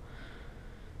 So.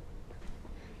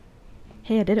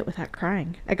 Hey, I did it without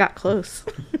crying. I got close.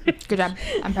 Good job.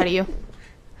 I'm proud of you.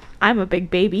 I'm a big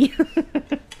baby.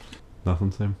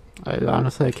 Nothing, Sam?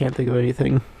 I can't think of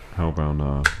anything. How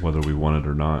about whether we want it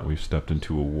or not, we've stepped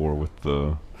into a war with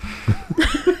the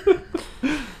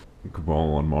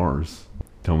cabal on Mars.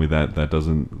 Tell me that was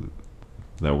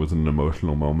an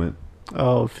emotional moment.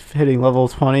 Oh, hitting level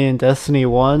 20 in Destiny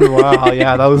 1? Wow,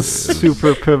 yeah, that was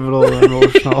super pivotal and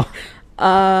emotional.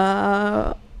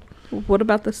 What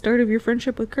about the start of your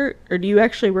friendship with Kurt? Or do you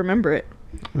actually remember it?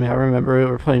 I mean, I remember we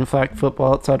were playing flag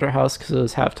football outside our house because it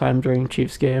was halftime during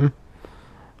Chiefs game.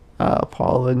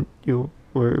 Paul and you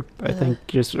were, I think,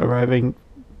 just arriving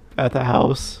at the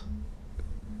house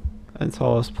and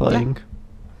saw us playing.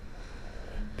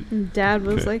 Dad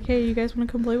was like, hey, you guys want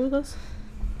to come play with us?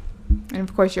 And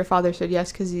of course your father said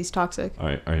yes because he's toxic.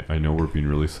 I know we're being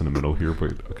really sentimental here,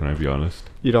 but can I be honest?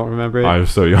 You don't remember it? I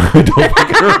was so young, I don't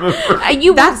fucking remember.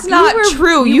 That's not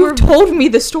true. You've told me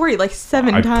the story like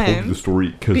 7 times. I told the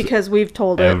story because we've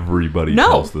told it. Everybody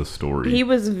tells this story. He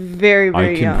was very,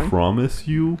 very young. I can promise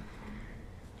you.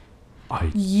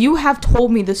 You have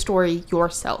told me the story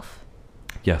yourself.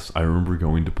 Yes, I remember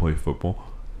going to play football.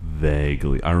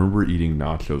 Vaguely. I remember eating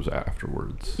nachos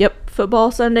afterwards. Yep.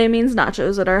 Football Sunday means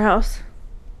nachos at our house.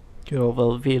 Good old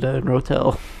Velveeta and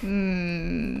Rotel.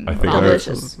 I think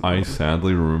delicious. I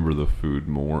sadly remember the food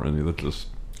more, and that's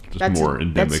just more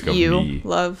endemic of me.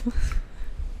 Love.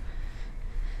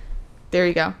 There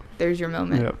you go. There's your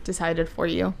moment. Yep. Decided for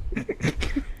you.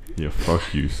 Yeah,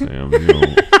 fuck you, Sam. You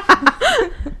know.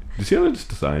 Does he ever just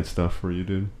decide stuff for you,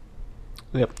 dude?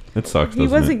 Yep. It sucks, He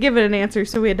wasn't given an answer,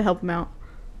 so we had to help him out.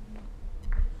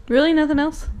 Really? Nothing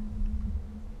else?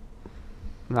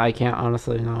 I can't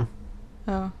honestly, no.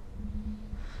 Oh.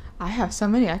 I have so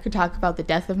many. I could talk about the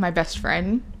death of my best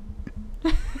friend.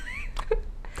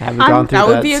 Haven't gone through that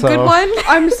would be a good one.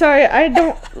 I'm sorry. I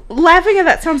don't... Laughing at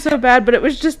that sounds so bad, but it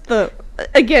was just the...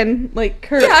 Again, like,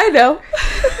 Kurt. Yeah, I know.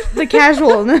 The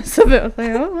casualness of it. I was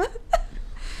like, oh, what?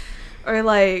 Or,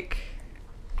 like...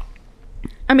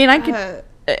 I mean, I could...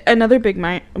 Another big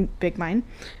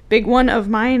one of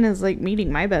mine is, like,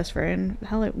 meeting my best friend.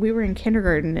 Hell, we were in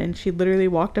kindergarten, and she literally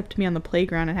walked up to me on the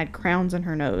playground and had crowns in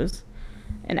her nose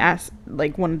and asked,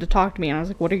 like, wanted to talk to me, and I was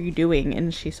like, what are you doing?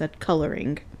 And she said,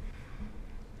 coloring.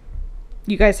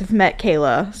 You guys have met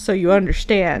Kayla, so you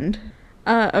understand.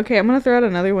 Okay, I'm gonna throw out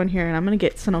another one here, and I'm gonna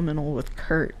get sentimental with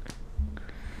Kurt.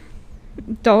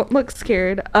 Don't look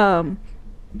scared. So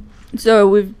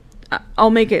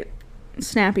I'll make it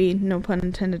snappy, no pun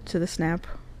intended to the snap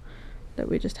that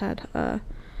we just had.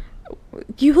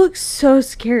 You look so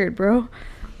scared, bro.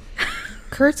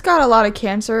 Kurt's got a lot of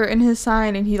Cancer in his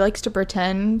sign, and he likes to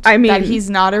pretend that he's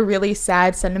not a really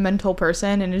sad, sentimental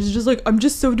person, and it's just like, I'm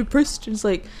just so depressed. It's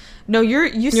like, no, you're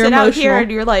sit emotional out here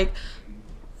and you're like,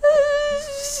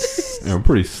 yeah, I'm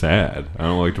pretty sad. I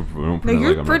don't like to. No,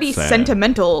 you're like pretty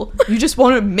sentimental. You just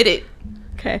won't admit it.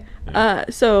 Okay.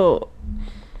 So,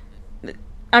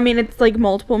 I mean, it's like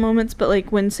multiple moments, but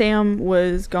like when Sam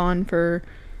was gone for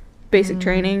basic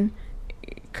training,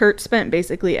 Kurt spent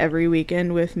basically every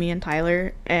weekend with me and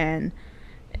Tyler, and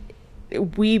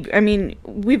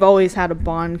we've always had a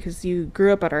bond because you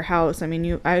grew up at our house. I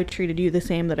mean, I treated you the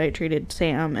same that I treated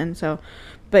Sam, and so,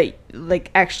 but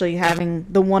like actually having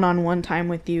the one-on-one time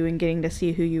with you and getting to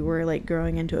see who you were like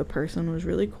growing into a person was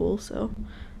really cool. So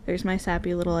there's my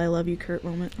sappy little I love you, Kurt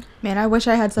moment. Man, I wish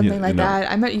I had something like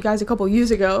that. I met you guys a couple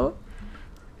years ago.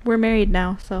 We're married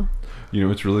now, so. You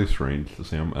know, it's really strange to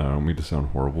say. I don't mean to sound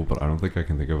horrible, but I don't think I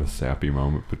can think of a sappy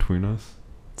moment between us.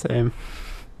 Same.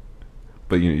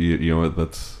 But you know what?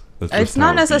 That's just it's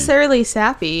not necessarily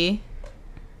sappy.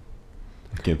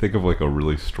 I can't think of like a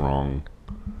really strong.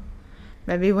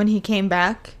 Maybe when he came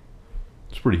back.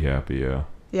 It's pretty happy, yeah.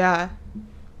 Yeah.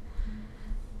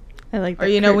 I like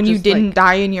that. Or when you didn't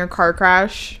die in your car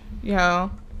crash. Yeah.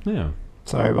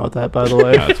 Sorry about that, by the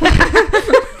way.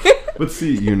 But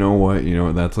see, you know what?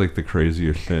 That's like the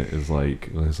craziest shit is like,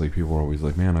 it's like people are always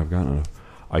like, man, I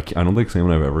don't think Sam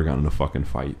and I've ever gotten in a fucking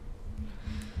fight.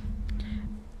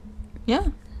 Yeah.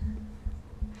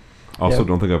 Also,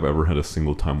 don't think I've ever had a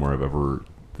single time where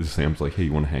Sam's like, hey,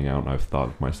 you want to hang out? And I've thought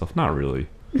of myself, not really.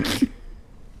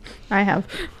 I have.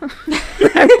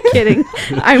 I'm kidding.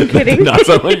 I'm kidding. Not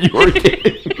sound like you were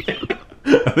kidding.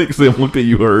 I think Sam looked at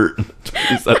you hurt.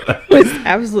 I was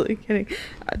absolutely kidding.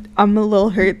 I'm a little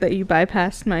hurt that you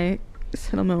bypassed my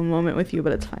sentimental moment with you,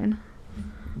 but it's fine.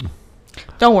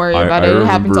 Don't worry about it. It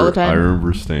happens all the time. I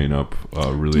remember staying up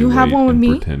really late and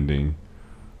pretending.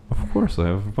 Of course, I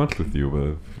have a bunch with you,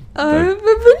 but I have a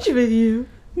bunch with you.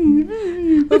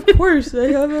 Of course, I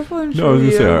have a bunch with you. No, I was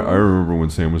gonna say, I remember when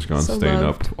Sam was gone, So staying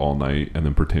loved. up all night and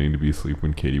then pretending to be asleep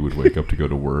when Katie would wake up to go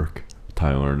to work.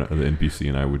 Tyler and the NPC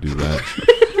and I would do that.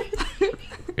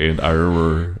 And I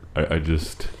remember, I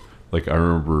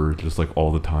remember just like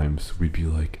all the times we'd be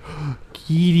like,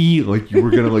 Katie, like you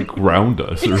were gonna like ground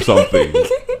us or something.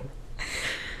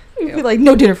 You'd be like,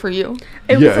 no dinner for you.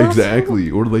 Yeah, exactly.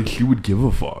 Or like she would give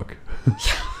a fuck.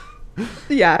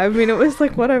 Yeah, I mean, it was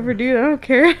like, whatever, dude, I don't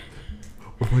care.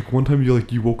 Or like one time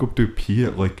you woke up to pee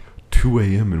at like 2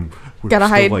 a.m. and we're Gotta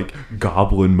still hide. like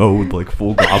goblin mode, like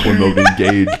full goblin mode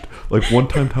engaged. Like one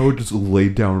time Tyler just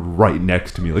laid down right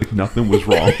next to me, like nothing was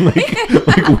wrong.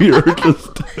 like we were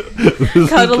just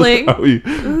Cuddling.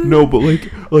 No, but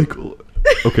like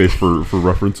okay, for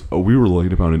reference, we were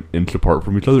laying about an inch apart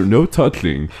from each other, no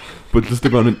touching, but just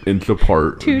about an inch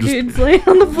apart. Two dudes laying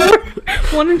on the floor,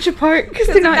 1 inch apart, because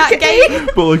they're not gay.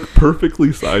 But like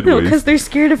perfectly sideways. No, because they're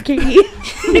scared of Katie.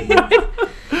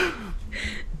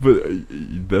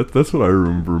 But that's what I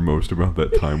remember most about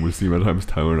that time, was the amount of times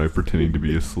Tyler and I pretending to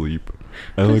be asleep.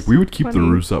 And like we would keep the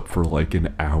ruse up for like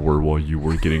an hour while you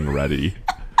were getting ready.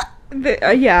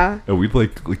 Yeah. And we'd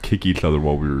like kick each other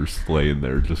while we were laying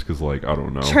there just because like, I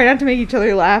don't know. Try not to make each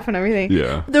other laugh and everything.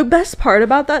 Yeah. The best part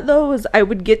about that though was I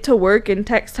would get to work and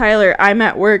text Tyler, I'm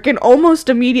at work, and almost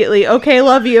immediately, okay,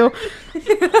 love you.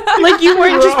 Like you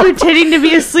weren't just pretending to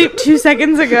be asleep 2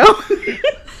 seconds ago.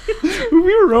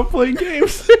 We were up playing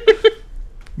games.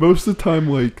 Most of the time,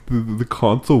 like, the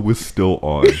console was still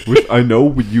on. Which I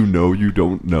know you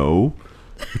don't know.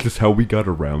 Which is how we got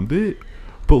around it.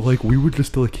 But, like, we would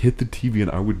just, like, hit the TV and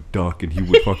I would duck and he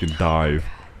would fucking dive.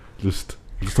 Just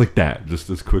like that. Just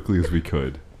as quickly as we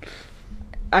could.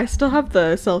 I still have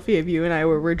the selfie of you and I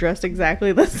where we're dressed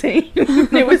exactly the same.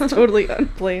 It was totally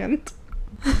unplanned.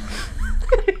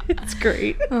 It's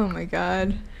great. Oh my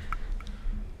god.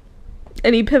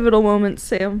 Any pivotal moments,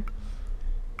 Sam?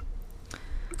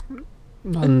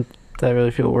 None that I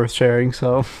really feel worth sharing,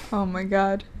 so. Oh my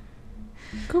god.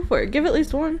 Go for it. Give at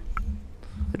least one.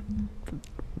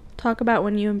 Talk about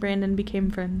when you and Brandon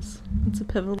became friends. It's a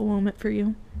pivotal moment for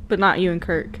you. But not you and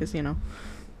Kurt, because, you know.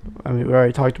 I mean, we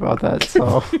already talked about that,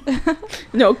 so.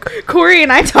 No, Corey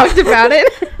and I talked about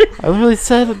it. I literally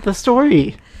said the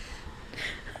story.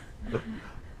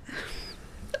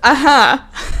 Uh-huh.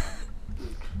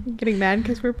 You getting mad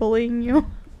because we're bullying you?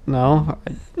 No.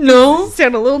 No.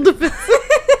 Sound a little defensive.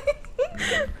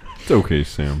 It's okay,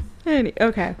 Sam.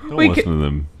 Okay. Don't listen to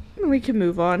them. We can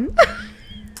move on.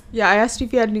 Yeah, I asked you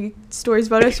if you had any stories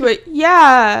about us, but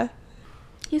yeah.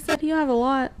 You said you have a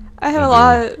lot. I have a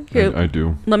lot. Here, I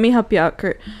do. let me help you out,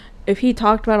 Kurt. If he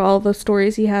talked about all the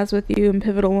stories he has with you and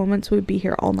pivotal moments, we'd be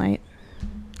here all night.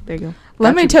 There you go.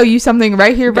 Let me tell you something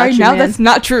right here, Got right you, now. man. That's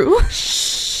not true.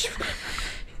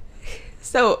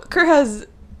 So Kurt has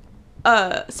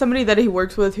somebody that he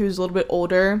works with who's a little bit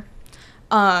older.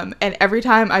 And every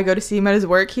time I go to see him at his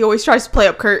work, he always tries to play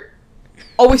up Kurt.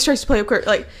 Always tries to play up Kurt.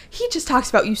 Like, he just talks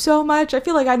about you so much. I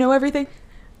feel like I know everything.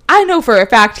 I know for a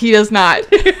fact he does not.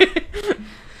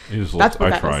 He just That's what I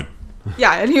that tried.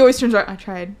 Yeah, and he always turns around. I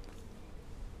tried.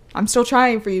 I'm still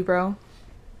trying for you, bro.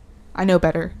 I know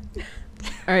better.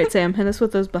 All right, Sam, hit us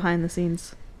with those behind the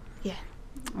scenes.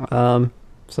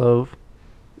 So,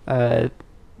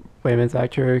 Weymouth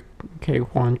actor Ke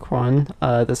Huy Quan.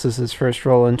 This is his first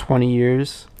role in 20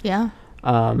 years. Yeah.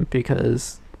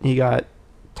 Because he got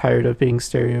tired of being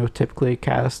stereotypically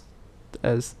cast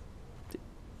as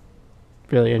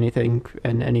really anything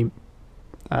in any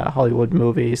Hollywood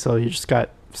movie, so he just got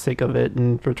sick of it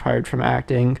and retired from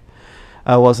acting.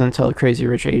 It wasn't until Crazy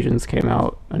Rich Asians came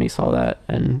out and he saw that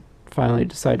and finally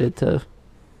decided to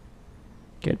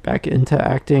get back into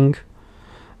acting.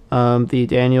 The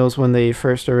Daniels, when they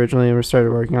first originally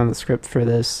started working on the script for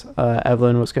this,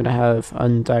 Evelyn was going to have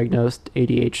undiagnosed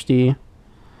ADHD,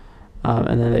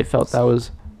 and then they felt that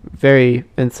was very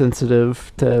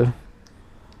insensitive to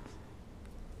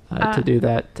do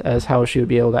that, as how she would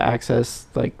be able to access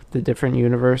like the different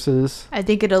universes. I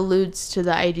think it alludes to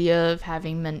the idea of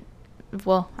having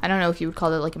I don't know if you would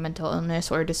call it like a mental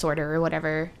illness or a disorder or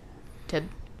whatever, to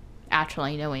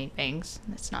actually knowing things.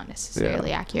 That's not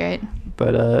necessarily accurate.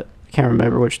 But I can't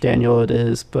remember which Daniel it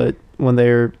is, but when they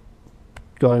were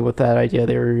going with that idea,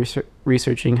 they were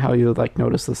researching how you would like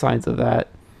notice the signs of that,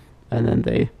 and then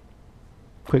they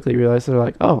quickly realized they're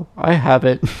like, oh, I have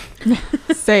it.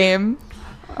 Same.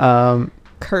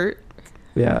 Kurt.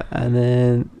 Yeah, and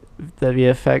then the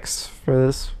VFX for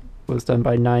this was done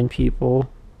by 9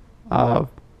 people,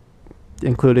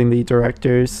 including the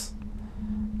directors.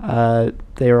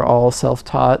 They were all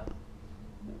self-taught.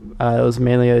 It was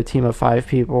mainly a team of 5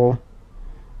 people,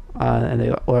 and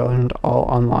they learned all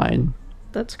online.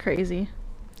 That's crazy.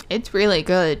 It's really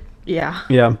good. Yeah.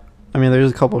 Yeah, I mean,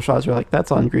 there's a couple of shots where like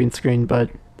that's on green screen, but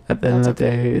at the end of the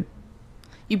day,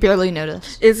 you barely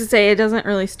notice. Is to say it doesn't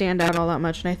really stand out all that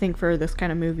much, and I think for this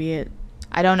kind of movie,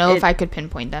 I don't know if I could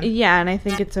pinpoint them. Yeah, and I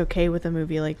think it's okay with a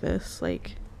movie like this.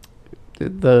 Like,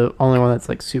 the only one that's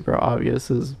like super obvious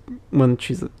is when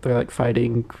they're like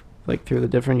fighting like through the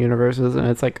different universes, and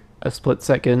it's like a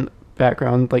split-second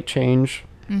background like change.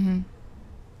 Mm-hmm.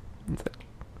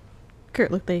 Kurt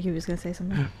looked like he was gonna say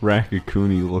something.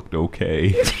 Raccacoonie looked okay.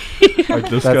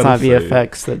 That's not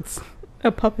VFX. That's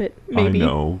a puppet, maybe. I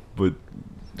know, but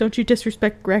don't you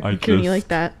disrespect Raccacoonie like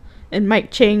that. And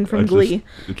Mike Chang from Glee.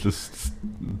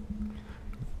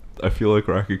 I feel like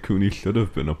Raccacoonie should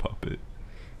have been a puppet.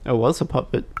 It was a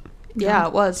puppet. Yeah,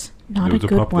 it was. Not it was a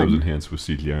good puppet one. that was enhanced with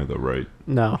CGI, though, right?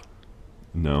 No.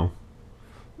 No?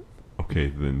 Okay,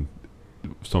 then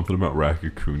something about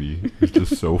Raccacoonie is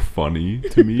just so funny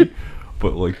to me.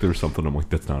 But, like, there's something I'm like,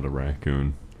 that's not a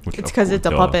raccoon. It's because it's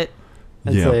a puppet.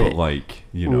 Yeah, but, like,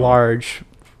 you know. Large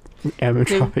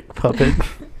animatronic puppet.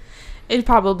 It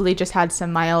probably just had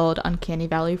some mild uncanny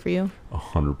value for you.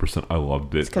 100%. I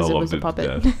loved it. It's because it was a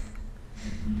puppet.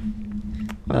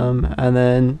 And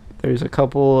then there's a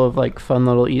couple of like fun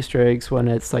little Easter eggs when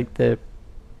it's like the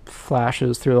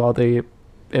flashes through all the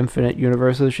infinite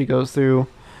universes she goes through.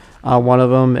 One of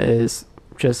them is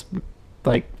just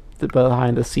like the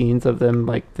behind the scenes of them,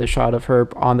 like the shot of her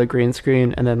on the green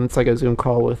screen, and then it's like a Zoom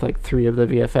call with like 3 of the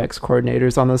VFX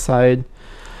coordinators on the side.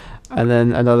 And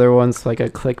then another one's like a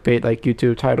clickbait like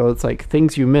YouTube title. It's like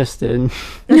things you missed in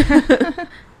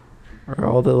or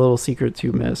all the little secrets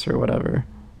you miss or whatever.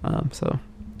 So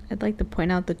I'd like to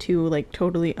point out the 2 like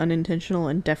totally unintentional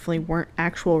and definitely weren't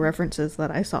actual references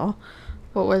that I saw.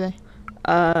 What were they?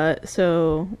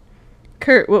 So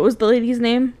Kurt, what was the lady's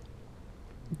name?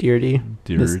 Deardy.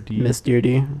 Miss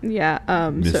Deardy. Yeah.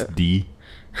 Miss so D.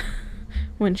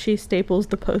 when she staples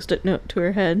the Post-it note to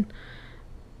her head,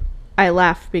 I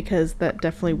laughed because that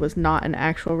definitely was not an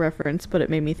actual reference, but it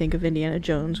made me think of Indiana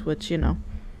Jones, which, you know,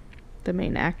 the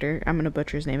main actor, I'm going to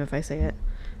butcher his name if I say it.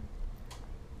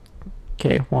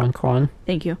 Ke Huy Quan.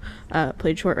 Thank you.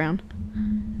 Played Short Round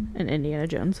in Indiana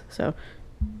Jones. So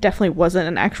definitely wasn't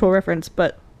an actual reference,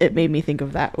 but it made me think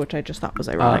of that, which I just thought was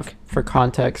ironic. For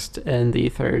context, in the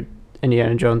 3rd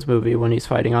Indiana Jones movie, when he's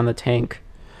fighting on the tank,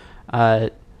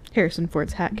 Harrison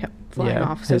Ford's hat kept flying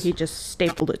off, so he just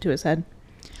stapled it to his head.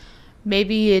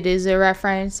 Maybe it is a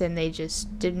reference and they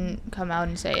just didn't come out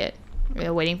and say it.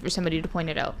 They're waiting for somebody to point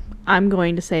it out. I'm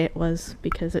going to say it was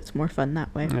because it's more fun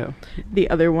that way. Yeah. The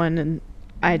other one, and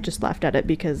I just laughed at it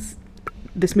because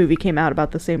this movie came out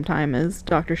about the same time as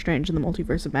Doctor Strange and the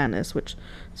Multiverse of Madness, which,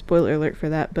 spoiler alert for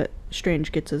that, but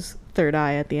Strange gets his 3rd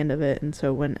eye at the end of it, and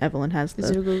so when Evelyn has Is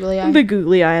it a googly eye? the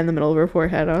googly eye in the middle of her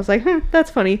forehead, I was like,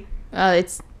 that's funny.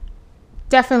 It's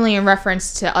definitely in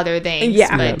reference to other things.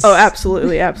 Yeah. But Oh,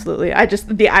 absolutely, absolutely.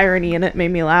 The irony in it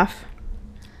made me laugh.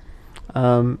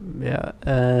 Yeah,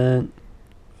 and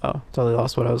totally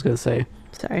lost what I was gonna say.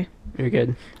 Sorry. You're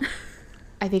good.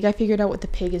 I think I figured out what the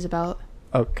pig is about.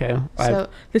 Okay. So,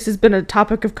 This has been a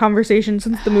topic of conversation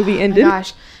since the movie oh my ended.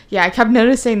 gosh. Yeah, I kept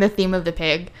noticing the theme of the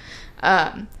pig.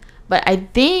 But I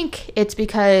think it's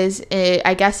because,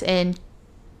 I guess in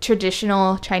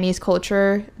traditional Chinese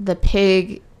culture, the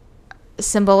pig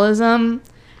symbolism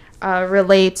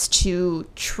relates to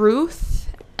truth,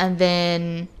 and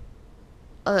then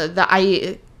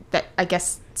I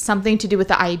guess something to do with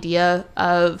the idea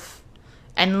of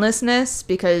endlessness,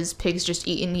 because pigs just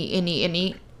eat and eat and eat and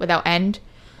eat without end,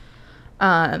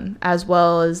 as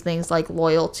well as things like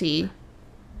loyalty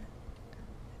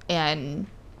and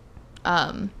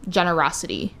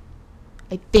generosity.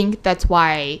 I think that's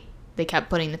why they kept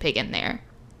putting the pig in there,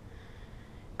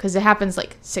 because it happens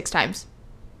like 6 times.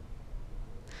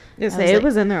 It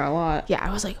was in there a lot. Yeah,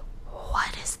 I was like,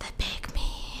 what does the pig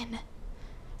mean?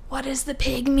 What does the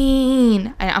pig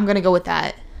mean? I'm gonna go with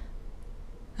that.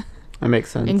 That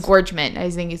makes sense. Engorgement, I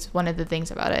think, is one of the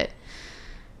things about it.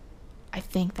 I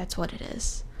think that's what it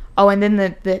is. Oh, and then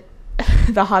the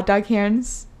the hot dog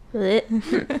hands.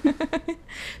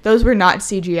 Those were not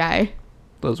CGI.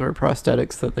 Those were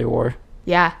prosthetics that they wore.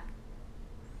 Yeah.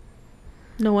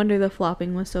 No wonder the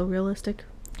flopping was so realistic.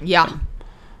 Yeah.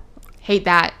 Hate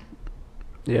that.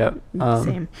 Yeah.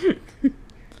 Same.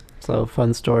 So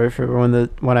fun story for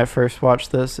when I first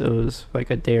watched this, it was like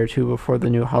a day or two before the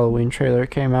new Halloween trailer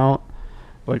came out,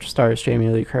 which stars Jamie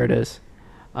Lee Curtis.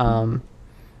 And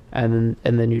then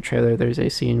in the new trailer, there's a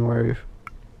scene where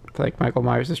like Michael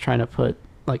Myers is trying to put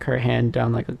like her hand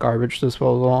down like a garbage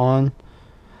disposal on.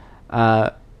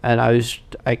 And I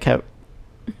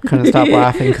couldn't stop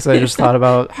laughing because I just thought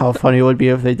about how funny it would be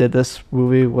if they did this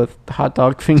movie with hot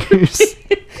dog fingers.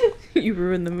 You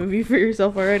ruined the movie for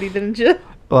yourself already, didn't you?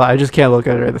 Well, I just can't look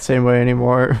at her the same way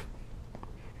anymore.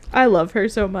 I love her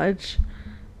so much.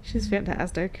 She's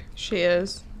fantastic. She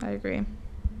is. I agree.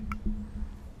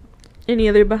 Any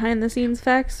other behind the scenes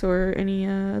facts or any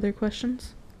other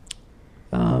questions?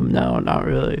 No, not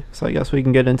really. So I guess we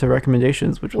can get into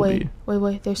recommendations, which will be...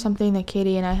 Wait. There's something that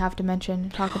Katie and I have to mention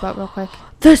and talk about real quick.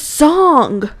 The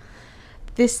song!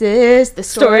 This is the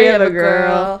story of a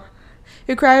girl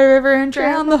who cried a river and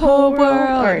drowned the whole world.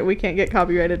 All right, we can't get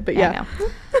copyrighted, but yeah.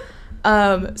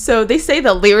 So they say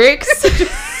the lyrics.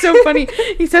 So funny.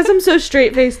 He says them so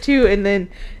straight-faced, too, and then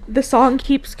the song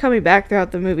keeps coming back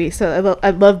throughout the movie, so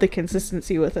I love the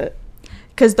consistency with it.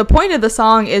 Because the point of the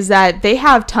song is that they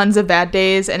have tons of bad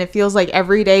days, and it feels like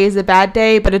every day is a bad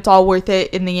day, but it's all worth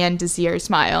it in the end to see her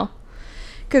smile.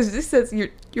 Because this says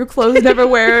your clothes never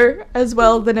wear as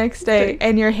well the next day,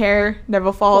 and your hair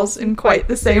never falls in quite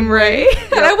the same way.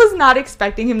 Yep. And I was not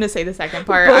expecting him to say the second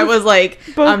part. I was like...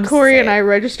 Both Corey and I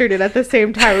registered it at the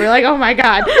same time. We were like, oh my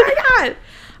god. Oh my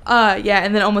god. Yeah,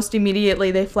 and then almost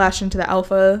immediately they flash into the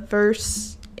alpha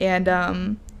verse,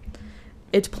 and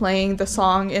it's playing the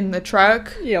song in the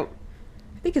truck. Yep.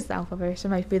 I think it's the alpha verse. It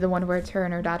might be the one where it's her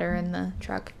and her daughter in the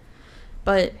truck.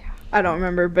 But I don't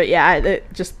remember, but yeah,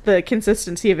 just the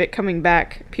consistency of it coming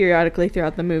back periodically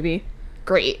throughout the movie.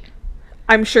 Great.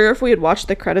 I'm sure if we had watched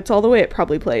the credits all the way, it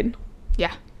probably played.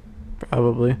 Yeah.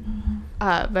 Probably.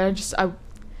 But I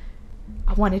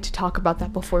wanted to talk about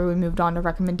that before we moved on to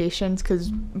recommendations,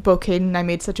 because both Kate and I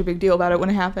made such a big deal about it when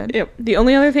it happened. Yep. The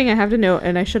only other thing I have to note,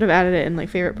 and I should have added it in like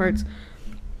favorite parts,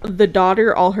 the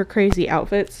daughter, all her crazy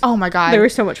outfits. Oh my god. They were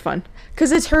so much fun.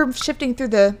 Because it's her shifting through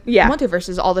the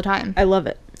multiverses all the time. I love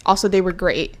it. Also, they were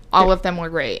great. All of them were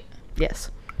great. Yes.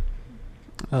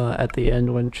 At the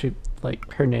end when she,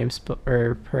 like, her name,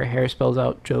 or her hair spells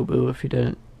out Jobu, if you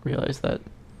didn't realize that.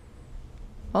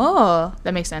 Oh,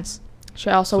 that makes sense. She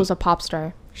also was a pop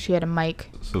star. She had a mic.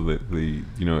 So they at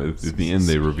the end,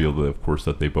 they revealed that, of course,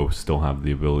 that they both still have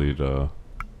the ability to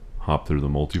hop through the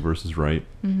multiverses, right?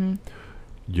 Mm-hmm.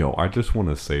 Yo, I just want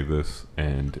to say this,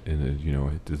 and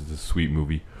this is a sweet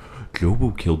movie.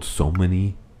 Jobu killed so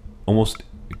many, almost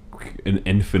an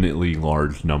infinitely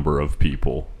large number of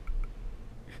people.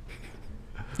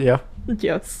 Yeah.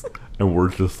 Yes. And we're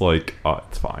just like, oh,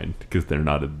 it's fine, because they're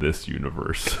not in this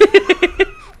universe.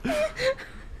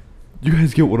 You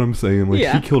guys get what I'm saying? Like,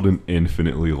 yeah. He killed an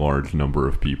infinitely large number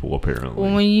of people, apparently.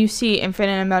 Well, when you see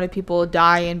infinite amount of people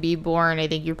die and be born, I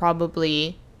think you're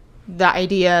probably... The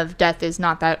idea of death is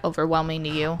not that overwhelming to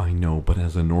you. I know, but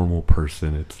as a normal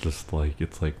person, it's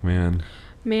like, man...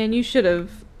 Man, you should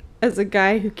have, as a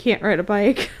guy who can't ride a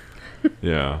bike...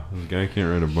 Yeah, this guy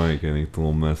can't ride a bike. I think it's a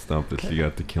little messed up that she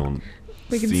got to kill...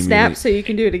 We can snap so you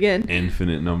can do it again.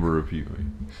 Infinite number of people.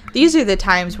 These are the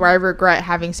times where I regret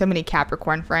having so many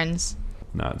Capricorn friends.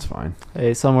 Nah, it's fine.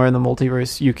 Hey, somewhere in the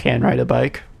multiverse, you can ride a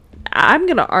bike. I'm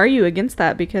going to argue against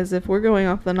that because if we're going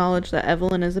off the knowledge that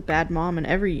Evelyn is a bad mom in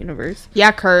every universe.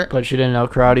 Yeah, Kurt. But she didn't know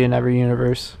karate in every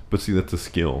universe. But see, that's a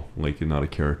skill, like, and not a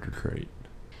character trait.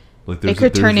 Like, It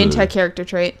could turn into a character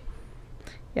trait.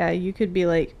 Yeah, you could be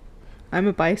like, I'm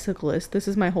a bicyclist. This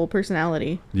is my whole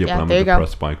personality. Yeah, Yeah, but I'm there a you go.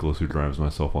 depressed cyclist who drives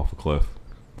myself off a cliff.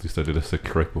 At least I did a sick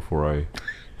trick before I...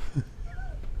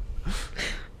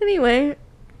 Anyway,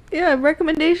 yeah,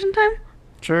 recommendation time?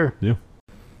 Sure. Yeah.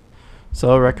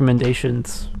 So,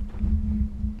 recommendations.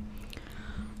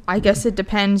 I guess it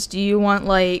depends. Do you want,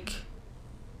 like,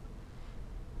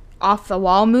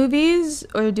 off-the-wall movies?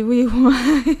 Or do we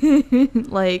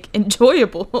want, like,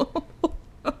 enjoyable?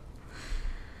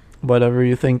 Whatever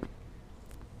you think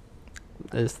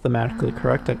is thematically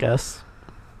correct, I guess.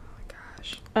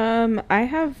 I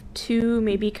have two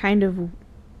maybe kind of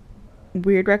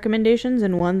weird recommendations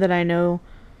and one that I know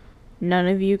none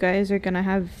of you guys are gonna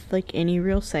have like any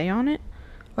real say on it.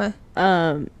 What?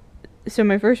 So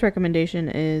my first recommendation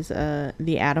is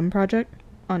The Atom Project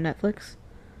on Netflix.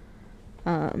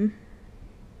 I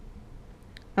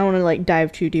don't want to like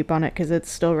dive too deep on it because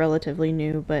it's still relatively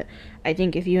new, but I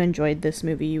think if you enjoyed this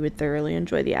movie, you would thoroughly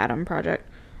enjoy The Atom Project.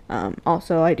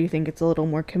 Also, I do think it's a little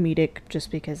more comedic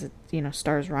just because it,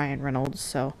 stars Ryan Reynolds.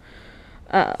 So,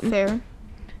 Fair.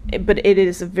 But it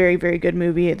is a very, very good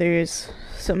movie. There is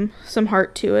some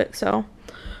heart to it. So,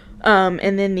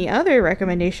 and then the other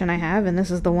recommendation I have, and this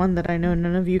is the one that I know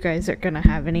none of you guys are gonna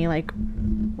have any like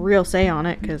real say on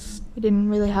it because We didn't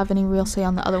really have any real say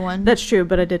on the other one. that's true.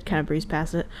 But I did kind of breeze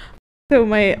past it. So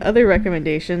my other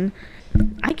recommendation,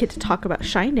 I get to talk about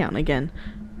Shinedown again.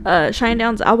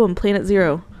 Shinedown's album Planet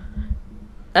Zero.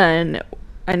 And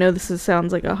I know this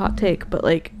sounds like a hot take, but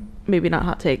like maybe not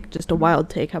hot take, just a wild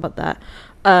take. How about that?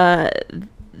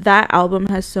 That album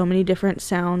has so many different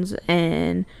sounds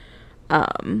and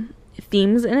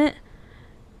themes in it,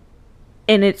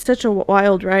 and it's such a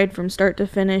wild ride from start to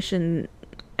finish. And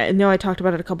I know I talked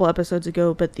about it a couple episodes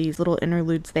ago, but these little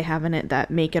interludes they have in it that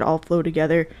make it all flow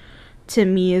together, to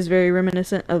me, is very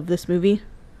reminiscent of this movie.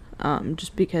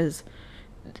 Just because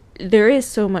there is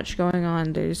so much going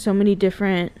on. There's so many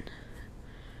different, I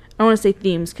don't want to say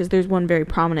themes because there's one very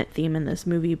prominent theme in this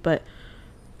movie, but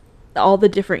all the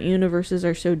different universes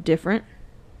are so different,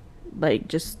 like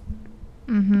just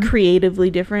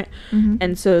creatively different.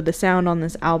 And so the sound on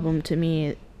this album to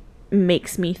me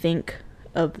makes me think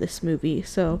of this movie.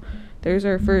 So there's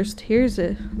our first, here's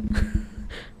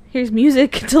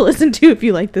music to listen to if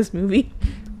you like this movie.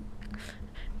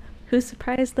 Who's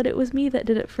surprised that it was me that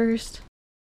did it first?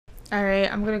 All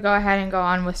right, I'm going to go ahead and go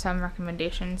on with some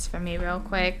recommendations for me real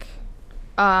quick.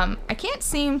 I can't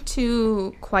seem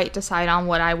to quite decide on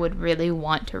what I would really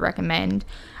want to recommend.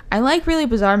 I like really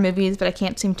bizarre movies, but I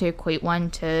can't seem to equate one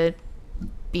to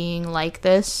being like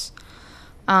this.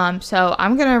 So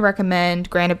I'm going to recommend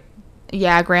Grand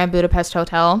Budapest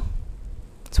Hotel.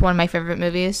 It's one of my favorite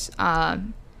movies.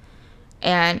 And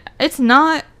it's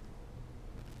not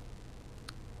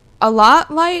a lot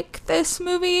like this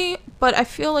movie, but I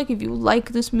feel like if you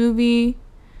like this movie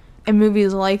and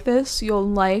movies like this, you'll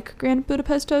like Grand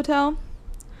Budapest Hotel.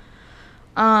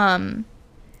 And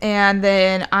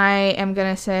then I am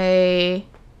gonna say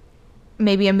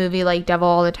maybe a movie like Devil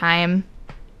All the Time.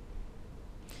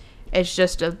 It's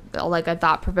just a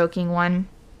thought-provoking one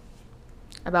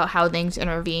about how things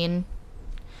intervene,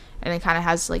 and it kind of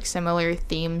has like similar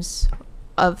themes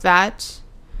of that,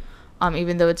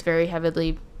 even though it's very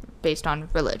heavily based on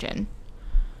religion.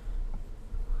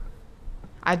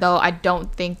 I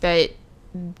don't think that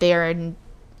they're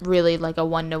really like a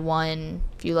one-to-one,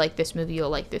 if you like this movie,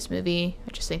 you'll like this movie.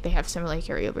 I just think they have similar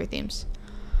carryover themes.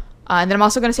 And then I'm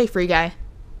also going to say Free Guy.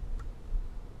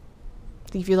 I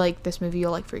think if you like this movie,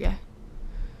 you'll like Free Guy.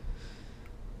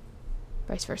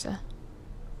 Vice versa.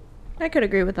 I could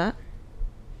agree with that.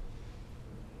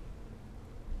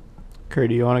 Kurt,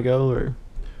 do you want to go or?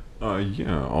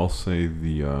 Yeah, I'll say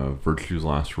the Virtue's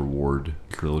Last Reward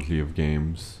trilogy of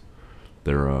games.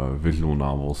 They're visual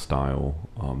novel style.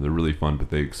 They're really fun,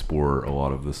 but they explore a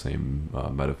lot of the same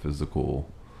metaphysical,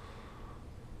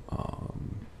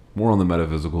 more on the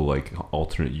metaphysical, like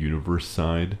alternate universe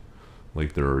side.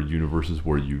 Like there are universes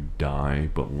where you die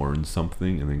but learn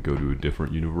something and then go to a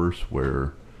different universe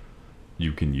where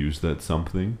you can use that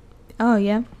something. Oh,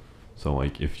 yeah. So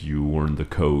like if you learn the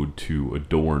code to a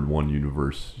door in one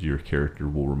universe, your character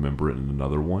will remember it in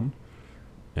another one.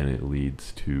 And it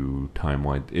leads to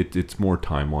timeline. It's more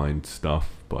timeline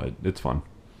stuff, but it's fun.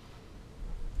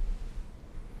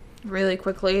 Really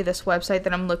quickly, this website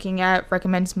that I'm looking at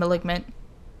recommends Malignant.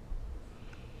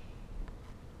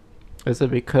 Is it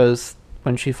because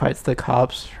when she fights the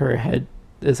cops, her head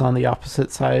is on the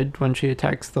opposite side when she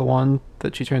attacks the one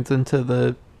that she turns into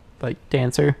the like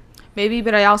dancer. Maybe,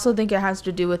 but I also think it has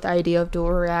to do with the idea of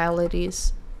dual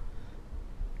realities.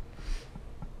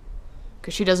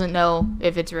 Because she doesn't know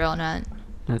if it's real or not.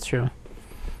 That's true.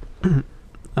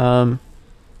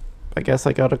 I guess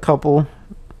I got a couple.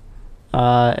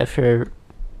 If you're,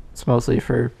 it's mostly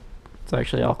for, it's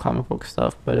actually all comic book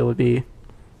stuff, but it would be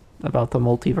about the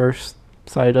multiverse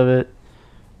side of it.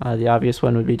 The obvious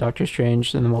one would be Doctor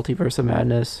Strange and the Multiverse of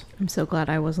Madness. I'm so glad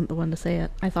I wasn't the one to say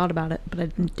it. I thought about it, but I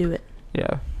didn't do it.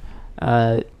 Yeah.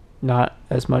 Not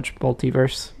as much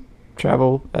multiverse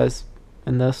travel as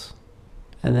in this.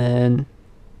 And then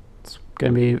it's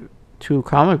going to be 2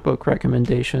 comic book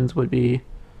recommendations would be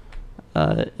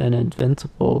an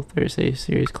Invincible. There's a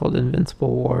series called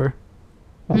Invincible War.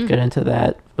 Won't get into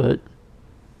that, but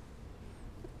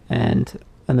and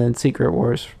then Secret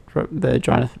Wars, the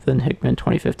Jonathan Hickman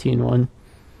 2015 one.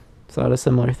 It's a lot of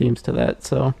similar themes to that.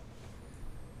 So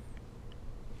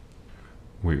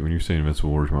Wait, when you say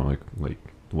Invincible War, you're like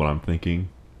what I'm thinking?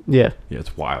 yeah,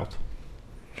 It's wild.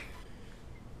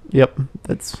 yep,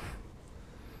 that's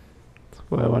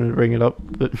why I wanted to bring it up.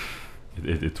 But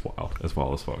It's wild. It's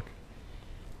wild as fuck.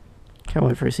 can't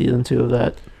wait for season 2 of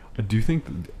that. Do you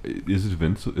think is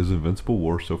Invincible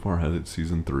War so far has it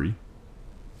season 3?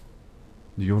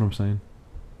 Do you know what I'm saying?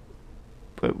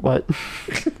 But what?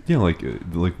 Yeah,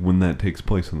 like when that takes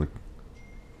place in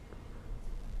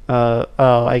the.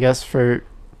 I guess for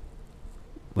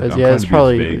Like, I'm yeah, trying it's to be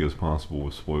probably as vague as possible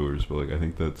with spoilers, but like I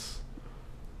think that's.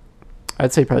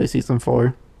 I'd say probably season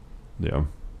 4. Yeah.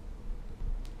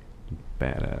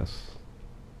 Badass.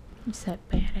 You said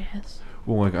badass.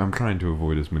 Well, like I'm trying to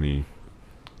avoid as many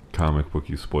comic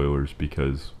booky spoilers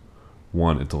because,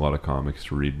 one, it's a lot of comics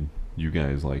to read. You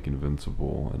guys like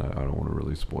Invincible, and I don't want to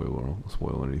really spoil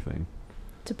anything.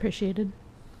 It's appreciated.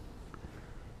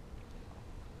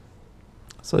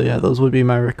 So yeah, those would be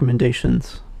my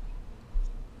recommendations.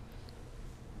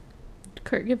 Did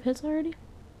Kurt give his already?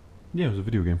 Yeah, it was a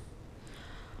video game.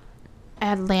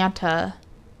 Atlanta.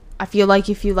 I feel like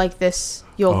if you like this,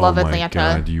 you'll love Atlanta.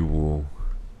 Oh my god, you will.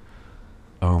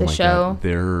 Oh The my show. god,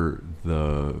 they're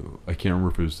I can't remember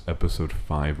if it was episode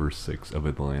 5 or 6 of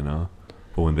Atlanta,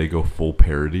 but when they go full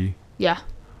parody. Yeah.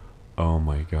 Oh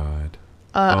my god.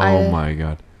 I My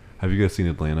god. Have you guys seen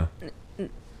Atlanta?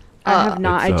 I have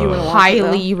not. I it's, do want to watch it, though.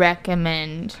 highly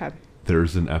recommend. Okay.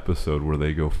 There's an episode where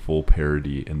they go full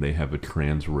parody and they have a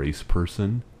trans race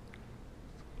person.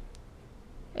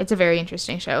 It's a very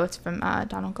interesting show. It's from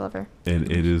Donald Glover.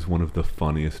 And it is one of the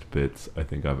funniest bits I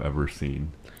think I've ever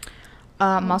seen.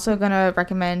 I'm also going to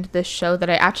recommend this show that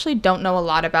I actually don't know a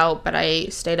lot about, but I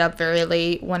stayed up very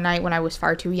late one night when I was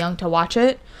far too young to watch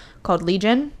it, called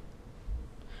Legion.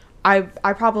 I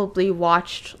probably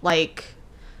watched, like,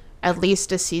 at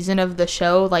least a season of the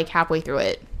show, like, halfway through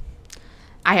it.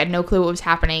 I had no clue what was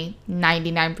happening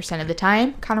 99% of the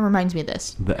time. Kind of reminds me of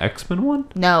this. The X-Men one?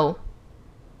 No.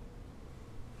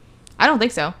 I don't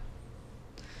think so.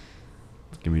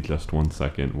 Give me just 1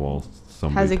 second while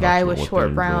somebody Has a talks guy about with what short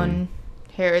they're brown enjoying.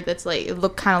 hair that's like,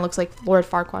 it kind of looks like Lord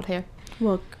Farquaad hair.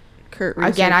 Well, Kurt.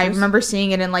 Again, I researchers. remember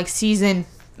seeing it in like season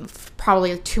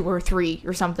probably 2 or 3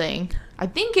 or something. I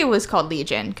think it was called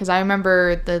Legion because I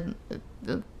remember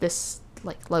this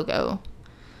like logo.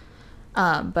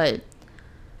 But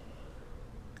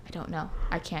I don't know.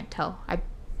 I can't tell.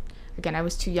 I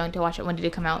was too young to watch it. When did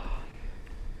it come out?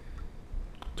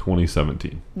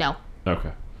 2017. No,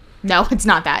 Okay. it's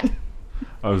not that.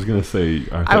 I was gonna say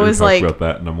I thought I we was talked like- about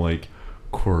that, and I'm like,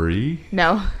 Corey,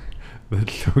 No, that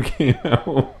show came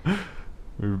out.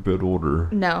 We're a bit older.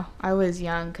 no. I was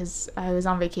young because I was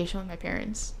on vacation with my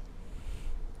parents.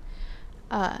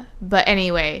 But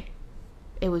anyway,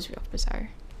 it was real bizarre.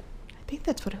 I think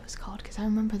that's what it was called because I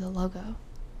remember the logo.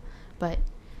 But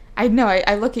I know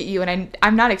I look at you and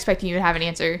I'm not expecting you to have an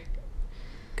answer.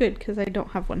 Good, because I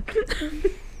don't have one.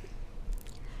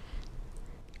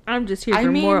 I'm just here I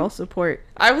for mean- moral support.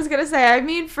 I was gonna say,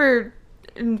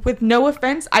 with no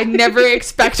offense, I never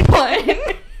expect one.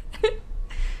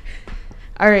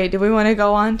 All right, do we want to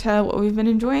go on to what we've been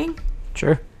enjoying?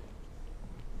 Sure.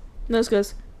 Those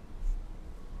goes.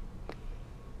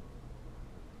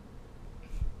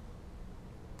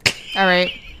 All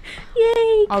right,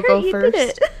 Yay! I'll Kurt, go you first. did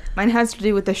it. Mine has to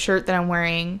do with the shirt that I'm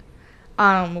wearing,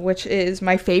 which is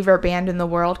my favorite band in the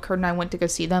world. Kurt and I went to go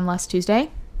see them last Tuesday.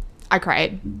 I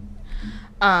cried.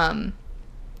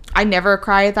 I never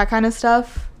cry at that kind of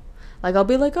stuff. Like, I'll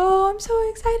be like, oh, I'm so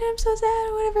excited, I'm so sad,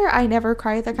 or whatever. I never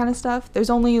cry at that kind of stuff.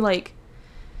 There's only, like,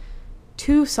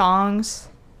 2 songs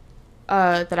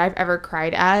that I've ever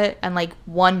cried at, and, like,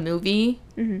 1 movie.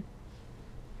 Mm-hmm.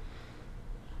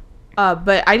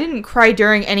 But I didn't cry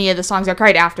during any of the songs. I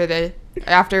cried after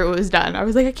it was done. I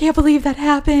was like, I can't believe that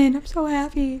happened. I'm so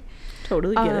happy.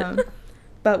 Totally get it.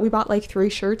 But we bought like 3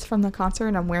 shirts from the concert,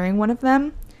 and I'm wearing one of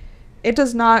them. It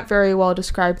does not very well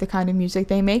describe the kind of music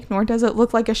they make, nor does it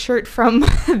look like a shirt from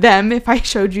them if I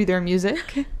showed you their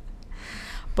music.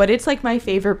 But it's like my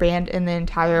favorite band in the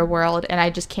entire world, and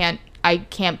I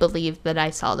can't believe that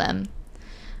I saw them.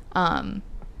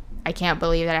 I can't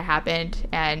believe that it happened,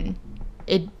 and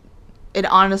it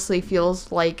honestly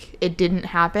feels like it didn't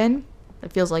happen.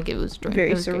 It feels like it was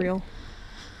Very surreal. Great.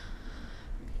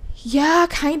 Yeah,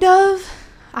 kind of.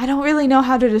 I don't really know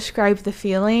how to describe the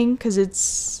feeling,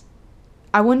 because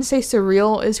I wouldn't say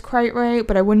surreal is quite right,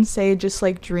 but I wouldn't say just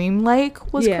like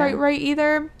dreamlike was quite right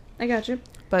either. I got you.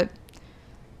 But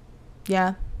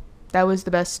yeah, that was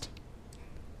the best.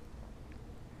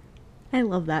 I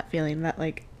love that feeling, that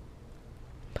like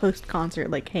post-concert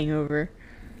like hangover,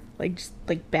 like just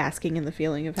like basking in the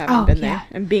feeling of having been there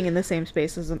and being in the same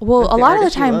space as a lot of the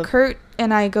time Kurt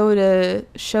and I go to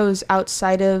shows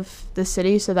outside of the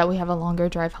city so that we have a longer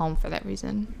drive home for that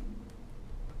reason.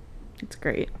 It's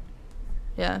great.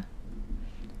 Yeah.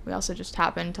 We also just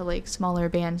happen to like smaller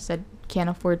bands that can't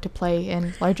afford to play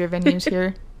in larger venues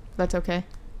here. That's okay.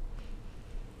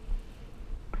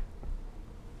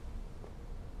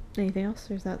 Anything else,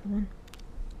 or is that the one?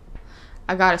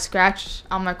 I got a scratch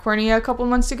on my cornea a couple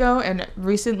months ago, and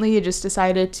recently it just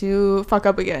decided to fuck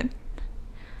up again.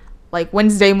 Like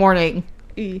Wednesday morning.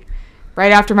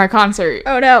 Right after my concert.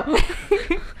 Oh no.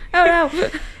 Oh no.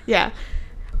 Yeah.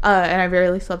 And I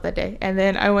barely slept that day. And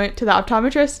then I went to the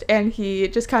optometrist, and he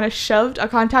just kind of shoved a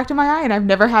contact in my eye, and I've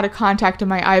never had a contact in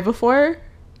my eye before.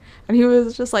 And he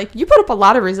was just like, you put up a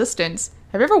lot of resistance.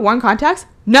 Have you ever worn contacts?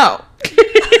 No.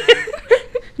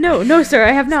 No, sir,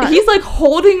 I have not. He's like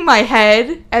holding my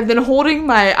head and then holding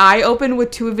my eye open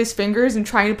with 2 of his fingers and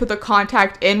trying to put the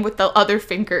contact in with the other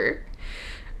finger.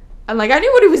 And like I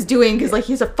knew what he was doing because like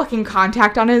he has a fucking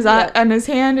contact on his on his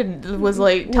hand and was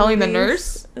like telling the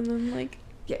nurse. And then like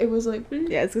it was like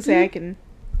yeah, I was gonna say I can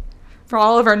for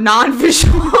all of our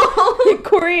non-visual.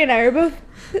 Corey and I are both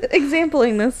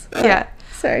exampling this. Yeah.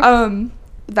 Sorry.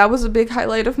 That was a big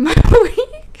highlight of my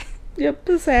week. Yep.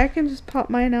 To say I can just pop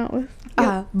mine out with.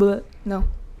 But no.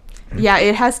 Yeah,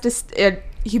 it has to.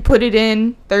 He put it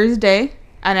in Thursday,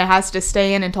 and it has to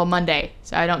stay in until Monday.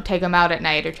 So I don't take them out at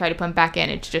night or try to put them back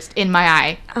in. It's just in my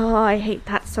eye. Oh, I hate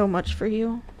that so much for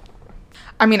you.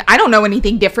 I mean, I don't know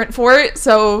anything different for it,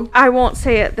 so I won't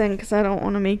say it then because I don't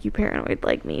want to make you paranoid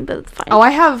like me. But it's fine. Oh,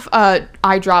 I have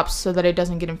eye drops so that it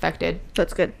doesn't get infected.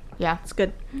 That's good. Yeah, it's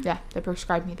good. Yeah, they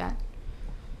prescribed me that.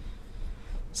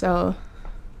 So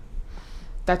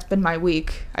that's been my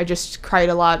week. I just cried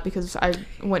a lot because I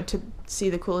went to see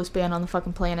the coolest band on the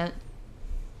fucking planet.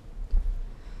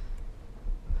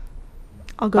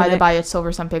 I'll go by it's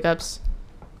Silver Sun Pickups.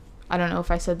 I don't know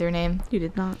if I said their name. You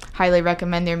did not. Highly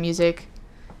recommend their music.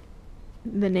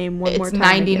 The name one more time. It's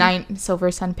 99 again.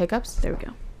 Silver Sun Pickups. There we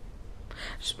go.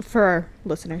 For our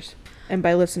listeners. And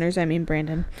by listeners, I mean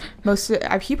Brandon.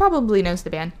 He probably knows the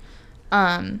band.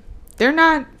 They're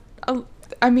not...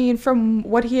 I mean, from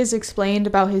what he has explained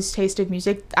about his taste of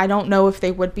music, I don't know if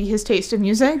they would be his taste of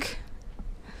music.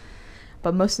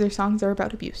 But most of their songs are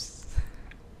about abuse.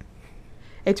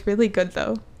 It's really good,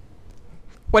 though.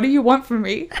 What do you want from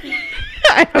me?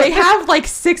 They have, like,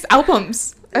 6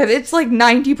 albums. And it's, like,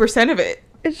 90% of it.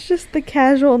 It's just the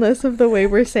casualness of the way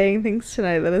we're saying things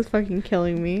tonight that is fucking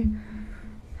killing me. Do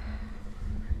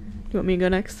you want me to go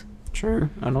next? Sure,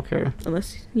 I don't care.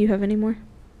 Unless you have any more.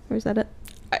 Or is that it?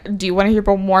 Do you want to hear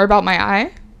more about my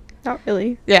eye? Not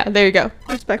really. Yeah, there you go.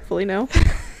 Respectfully, no.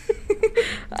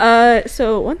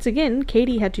 So, once again,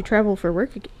 Katie had to travel for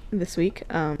work this week.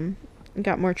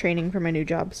 Got more training for my new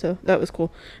job, so that was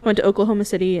cool. I went to Oklahoma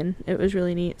City, and it was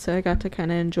really neat, so I got to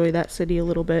kind of enjoy that city a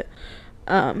little bit.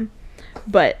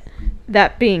 But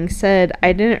that being said,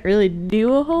 I didn't really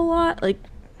do a whole lot. Like,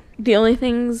 the only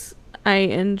things I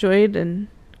enjoyed, and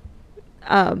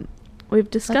we've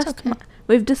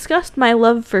discussed my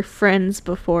love for Friends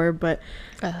before, but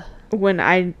when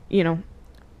I,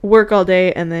 work all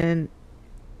day and then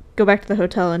go back to the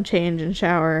hotel and change and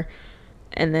shower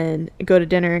and then go to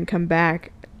dinner and come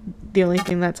back, the only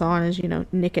thing that's on is,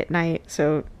 Nick at Night.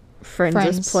 So Friends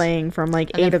is playing from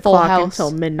like 8 o'clock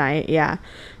until midnight. Yeah.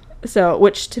 So,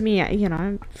 which to me, I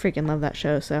freaking love that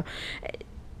show. So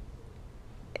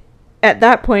at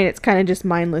that point, it's kind of just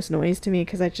mindless noise to me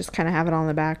because I just kind of have it on in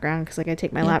the background because, like, I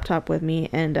take my laptop with me,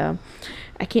 and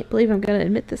I can't believe I'm going to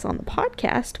admit this on the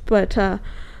podcast, but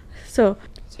so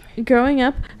Growing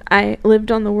up, I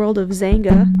lived on the world of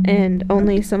Zanga, and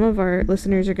only some of our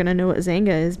listeners are gonna know what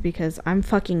Zanga is because I'm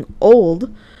fucking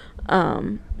old.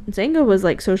 Zanga was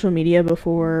like social media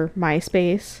before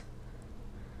MySpace.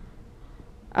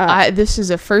 This is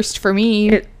a first for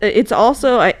me. It's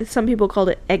also, some people called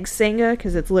it Xanga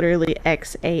because it's literally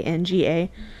Xanga.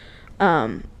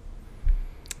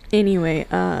 Anyway,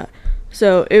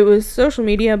 so it was social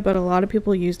media, but a lot of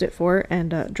people used it for,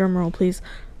 and drum roll please,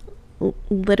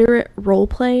 literate role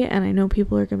play. And I know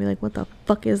people are gonna be like, what the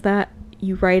fuck is that?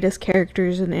 You write as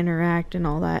characters and interact and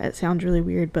all that. It sounds really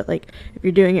weird, but like if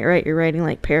you're doing it right, you're writing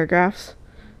like paragraphs.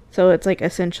 So it's like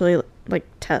essentially like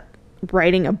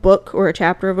writing a book or a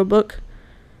chapter of a book,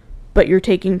 but you're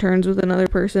taking turns with another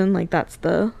person. Like that's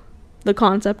the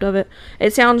concept of it.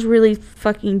 It sounds really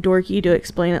fucking dorky to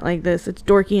explain it like this. It's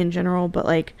dorky in general, but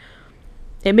like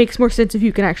it makes more sense if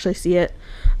you can actually see it.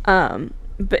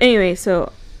 But anyway,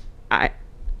 so are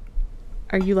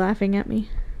you laughing at me?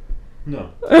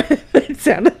 No. It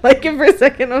sounded like it for a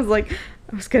second. I was like,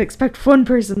 I was gonna expect one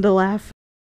person to laugh.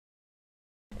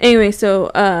 Anyway, so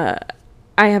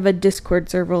I have a Discord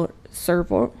server,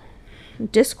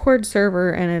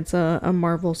 and it's a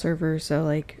Marvel server. So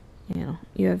like, you know,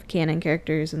 you have canon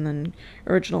characters and then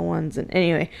original ones. And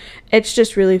anyway, it's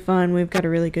just really fun. We've got a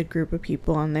really good group of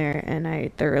people on there, and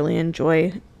I thoroughly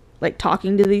enjoy like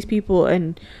talking to these people.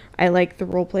 And I like the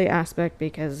roleplay aspect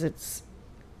because it's,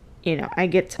 you know, I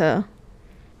get to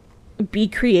be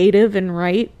creative and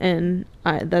write, and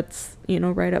that's, you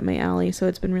know, right up my alley. So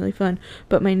it's been really fun.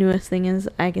 But my newest thing is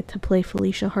I get to play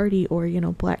Felicia Hardy, or, you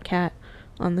know, Black Cat,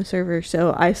 on the server.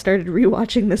 So I started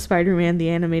rewatching the Spider-Man the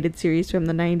animated series from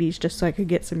the 90s just so I could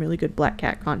get some really good Black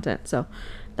Cat content. So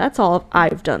that's all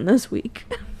I've done this week.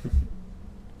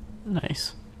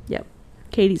 Nice. Yep.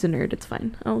 Katie's a nerd. It's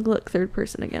fine. I'll look third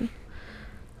person again.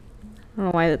 I don't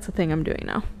know why that's a thing I'm doing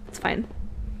now. It's fine.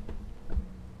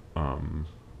 I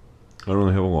don't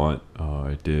really have a lot.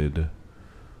 I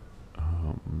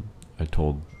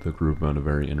told the group about a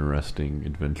very interesting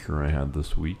adventure I had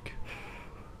this week.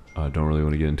 I don't really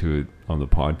want to get into it on the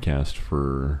podcast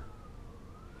for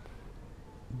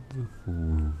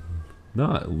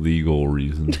not legal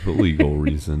reasons, but legal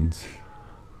reasons.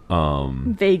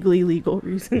 Vaguely legal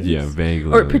reasons. Yeah,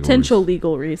 vaguely. Or potential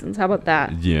legal reasons. How about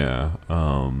that? Yeah.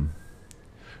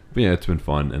 But yeah, it's been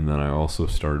fun. And then I also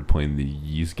started playing the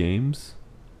Yeez games.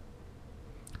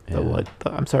 The what?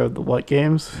 I'm sorry, the what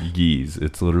games? Yeez.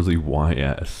 It's literally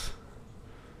YS.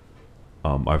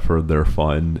 I've heard they're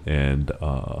fun, and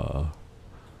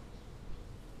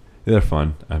they're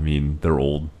fun. I mean, they're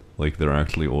old. Like, they're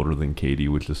actually older than Katie,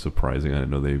 which is surprising. I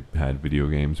didn't know they had video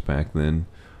games back then.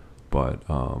 But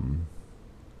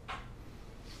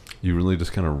you really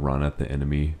just kind of run at the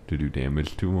enemy to do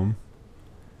damage to them.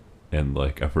 And,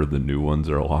 like, I've heard the new ones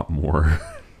are a lot more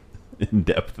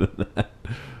in-depth than that.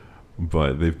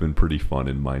 But they've been pretty fun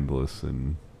and mindless,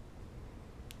 and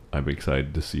I'm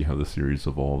excited to see how the series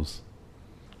evolves.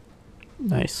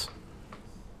 Nice.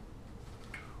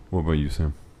 What about you,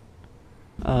 Sam?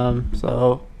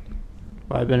 So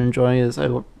what I've been enjoying is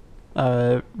I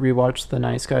rewatched The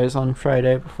Nice Guys on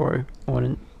Friday before I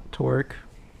went to work.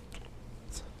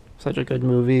 It's such a good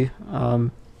movie.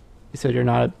 You said you're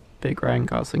not a big Ryan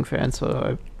Gosling fan, so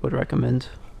I would recommend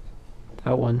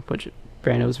that one, which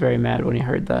Brandon was very mad when he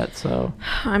heard that, so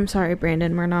I'm sorry,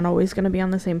 Brandon. We're not always going to be on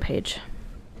the same page.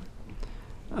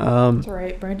 It's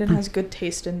alright. Brandon has good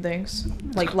taste in things,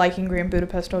 like liking Grand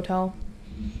Budapest Hotel.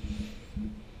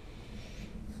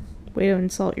 Way to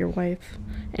insult your wife.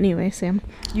 Anyway, Sam.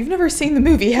 You've never seen the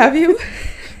movie, have you?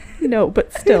 No,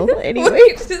 but still.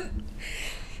 Anyway.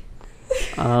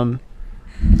 Oh,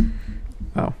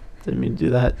 didn't mean to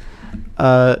do that.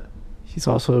 He's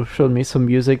also showed me some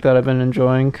music that I've been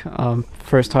enjoying.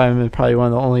 First time and probably one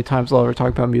of the only times I'll ever talk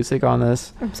about music on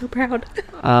this. I'm so proud.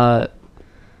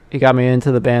 He got me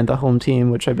into the band The Home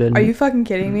Team, which I've been... Are you fucking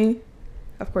kidding me?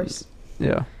 Of course.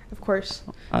 Yeah. Of course.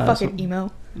 Fucking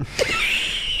emo.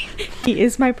 He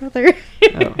is my brother.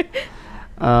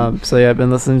 Oh. So yeah, I've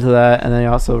been listening to that, and then he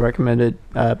also recommended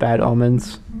Bad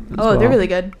Omens. Oh, they're really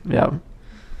good. Yeah.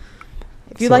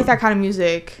 If you like that kind of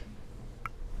music,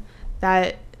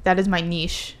 that is my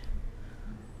niche.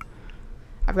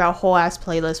 I've got a whole ass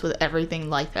playlist with everything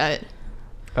like that.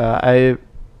 I'm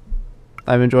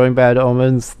enjoying Bad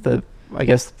Omens. I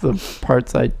guess the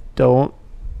parts I don't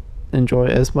enjoy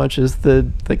as much as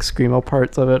the like screamo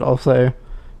parts of it. I'll say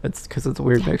it's because it's a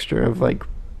weird mixture of like,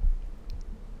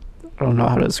 I don't know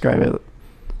how to describe it.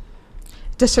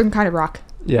 Just a certain kind of rock.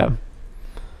 Yeah.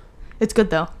 It's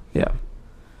good though. Yeah.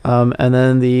 And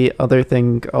then the other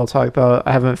thing I'll talk about,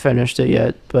 I haven't finished it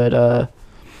yet, but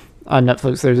on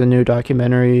Netflix, there's a new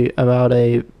documentary about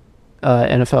a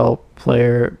NFL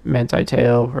player, Manti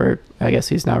Te'o, or I guess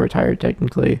he's now retired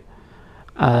technically.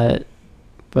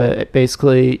 But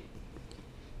basically,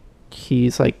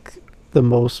 he's like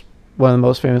one of the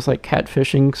most famous like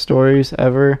catfishing stories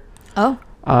ever. Oh.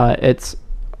 I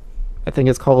think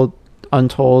it's called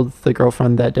Untold: The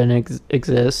Girlfriend That Didn't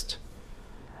Exist.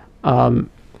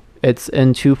 It's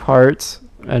in 2 parts,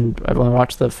 and I've only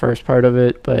watched the first part of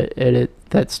it, but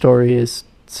that story is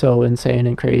so insane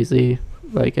and crazy.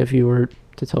 Like, if you were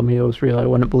to tell me it was real, I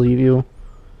wouldn't believe you.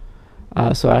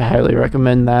 So I highly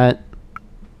recommend that.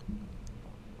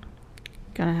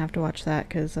 Gonna have to watch that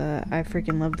because I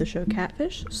freaking love the show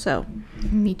Catfish. So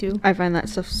Me too. I find that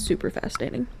stuff super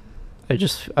fascinating.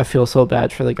 I feel so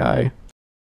bad for the guy.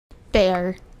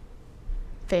 Fair.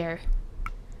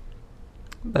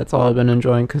 That's all I've been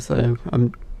enjoying because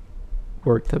I'm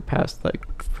worked the past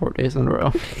like 4 days in a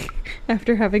row.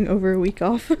 After having over a week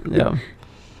off. Yeah.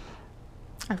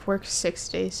 I've worked 6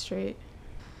 days straight.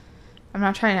 I'm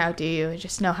not trying to outdo you. I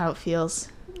just know how it feels.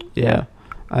 Yeah.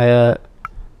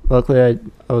 Luckily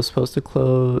I was supposed to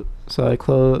close, so I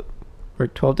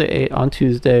worked 12 to 8 on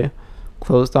Tuesday,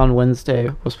 closed on Wednesday,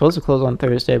 was supposed to close on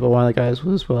Thursday, but one of the guys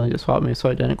was willing to swap me, so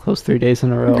I didn't close 3 days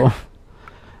in a row.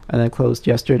 And then closed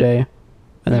yesterday,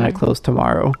 and then I closed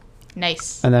tomorrow.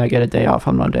 Nice. And then I get a day off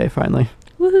on Monday finally.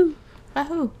 Woohoo.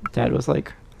 Wahoo. Dad was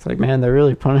like, it's like, man, they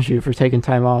really punish you for taking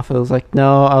time off. I was like,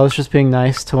 no, I was just being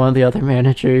nice to one of the other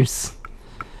managers.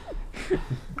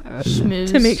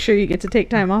 Schmooze. To make sure you get to take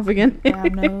time off again.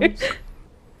 Brown nose.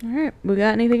 Alright, we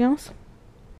got anything else?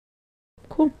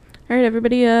 Cool. Alright,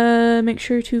 everybody, make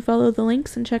sure to follow the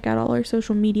links and check out all our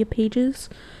social media pages.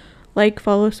 Like,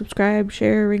 follow, subscribe,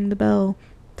 share, ring the bell,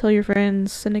 tell your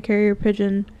friends, send a carrier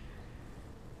pigeon.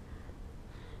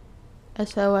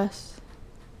 SOS.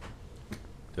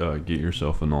 Get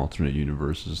yourself an alternate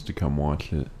universes to come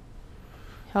watch it.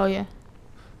 Hell yeah.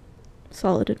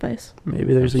 Solid advice.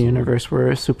 Maybe there's Absolutely. a universe where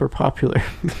a super popular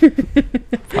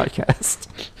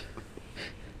podcast.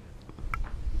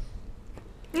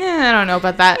 Yeah, I don't know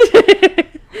about that.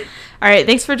 All right,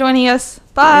 thanks for joining us.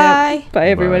 Bye. Yep. Bye,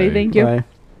 everybody. Bye. Thank you. Bye.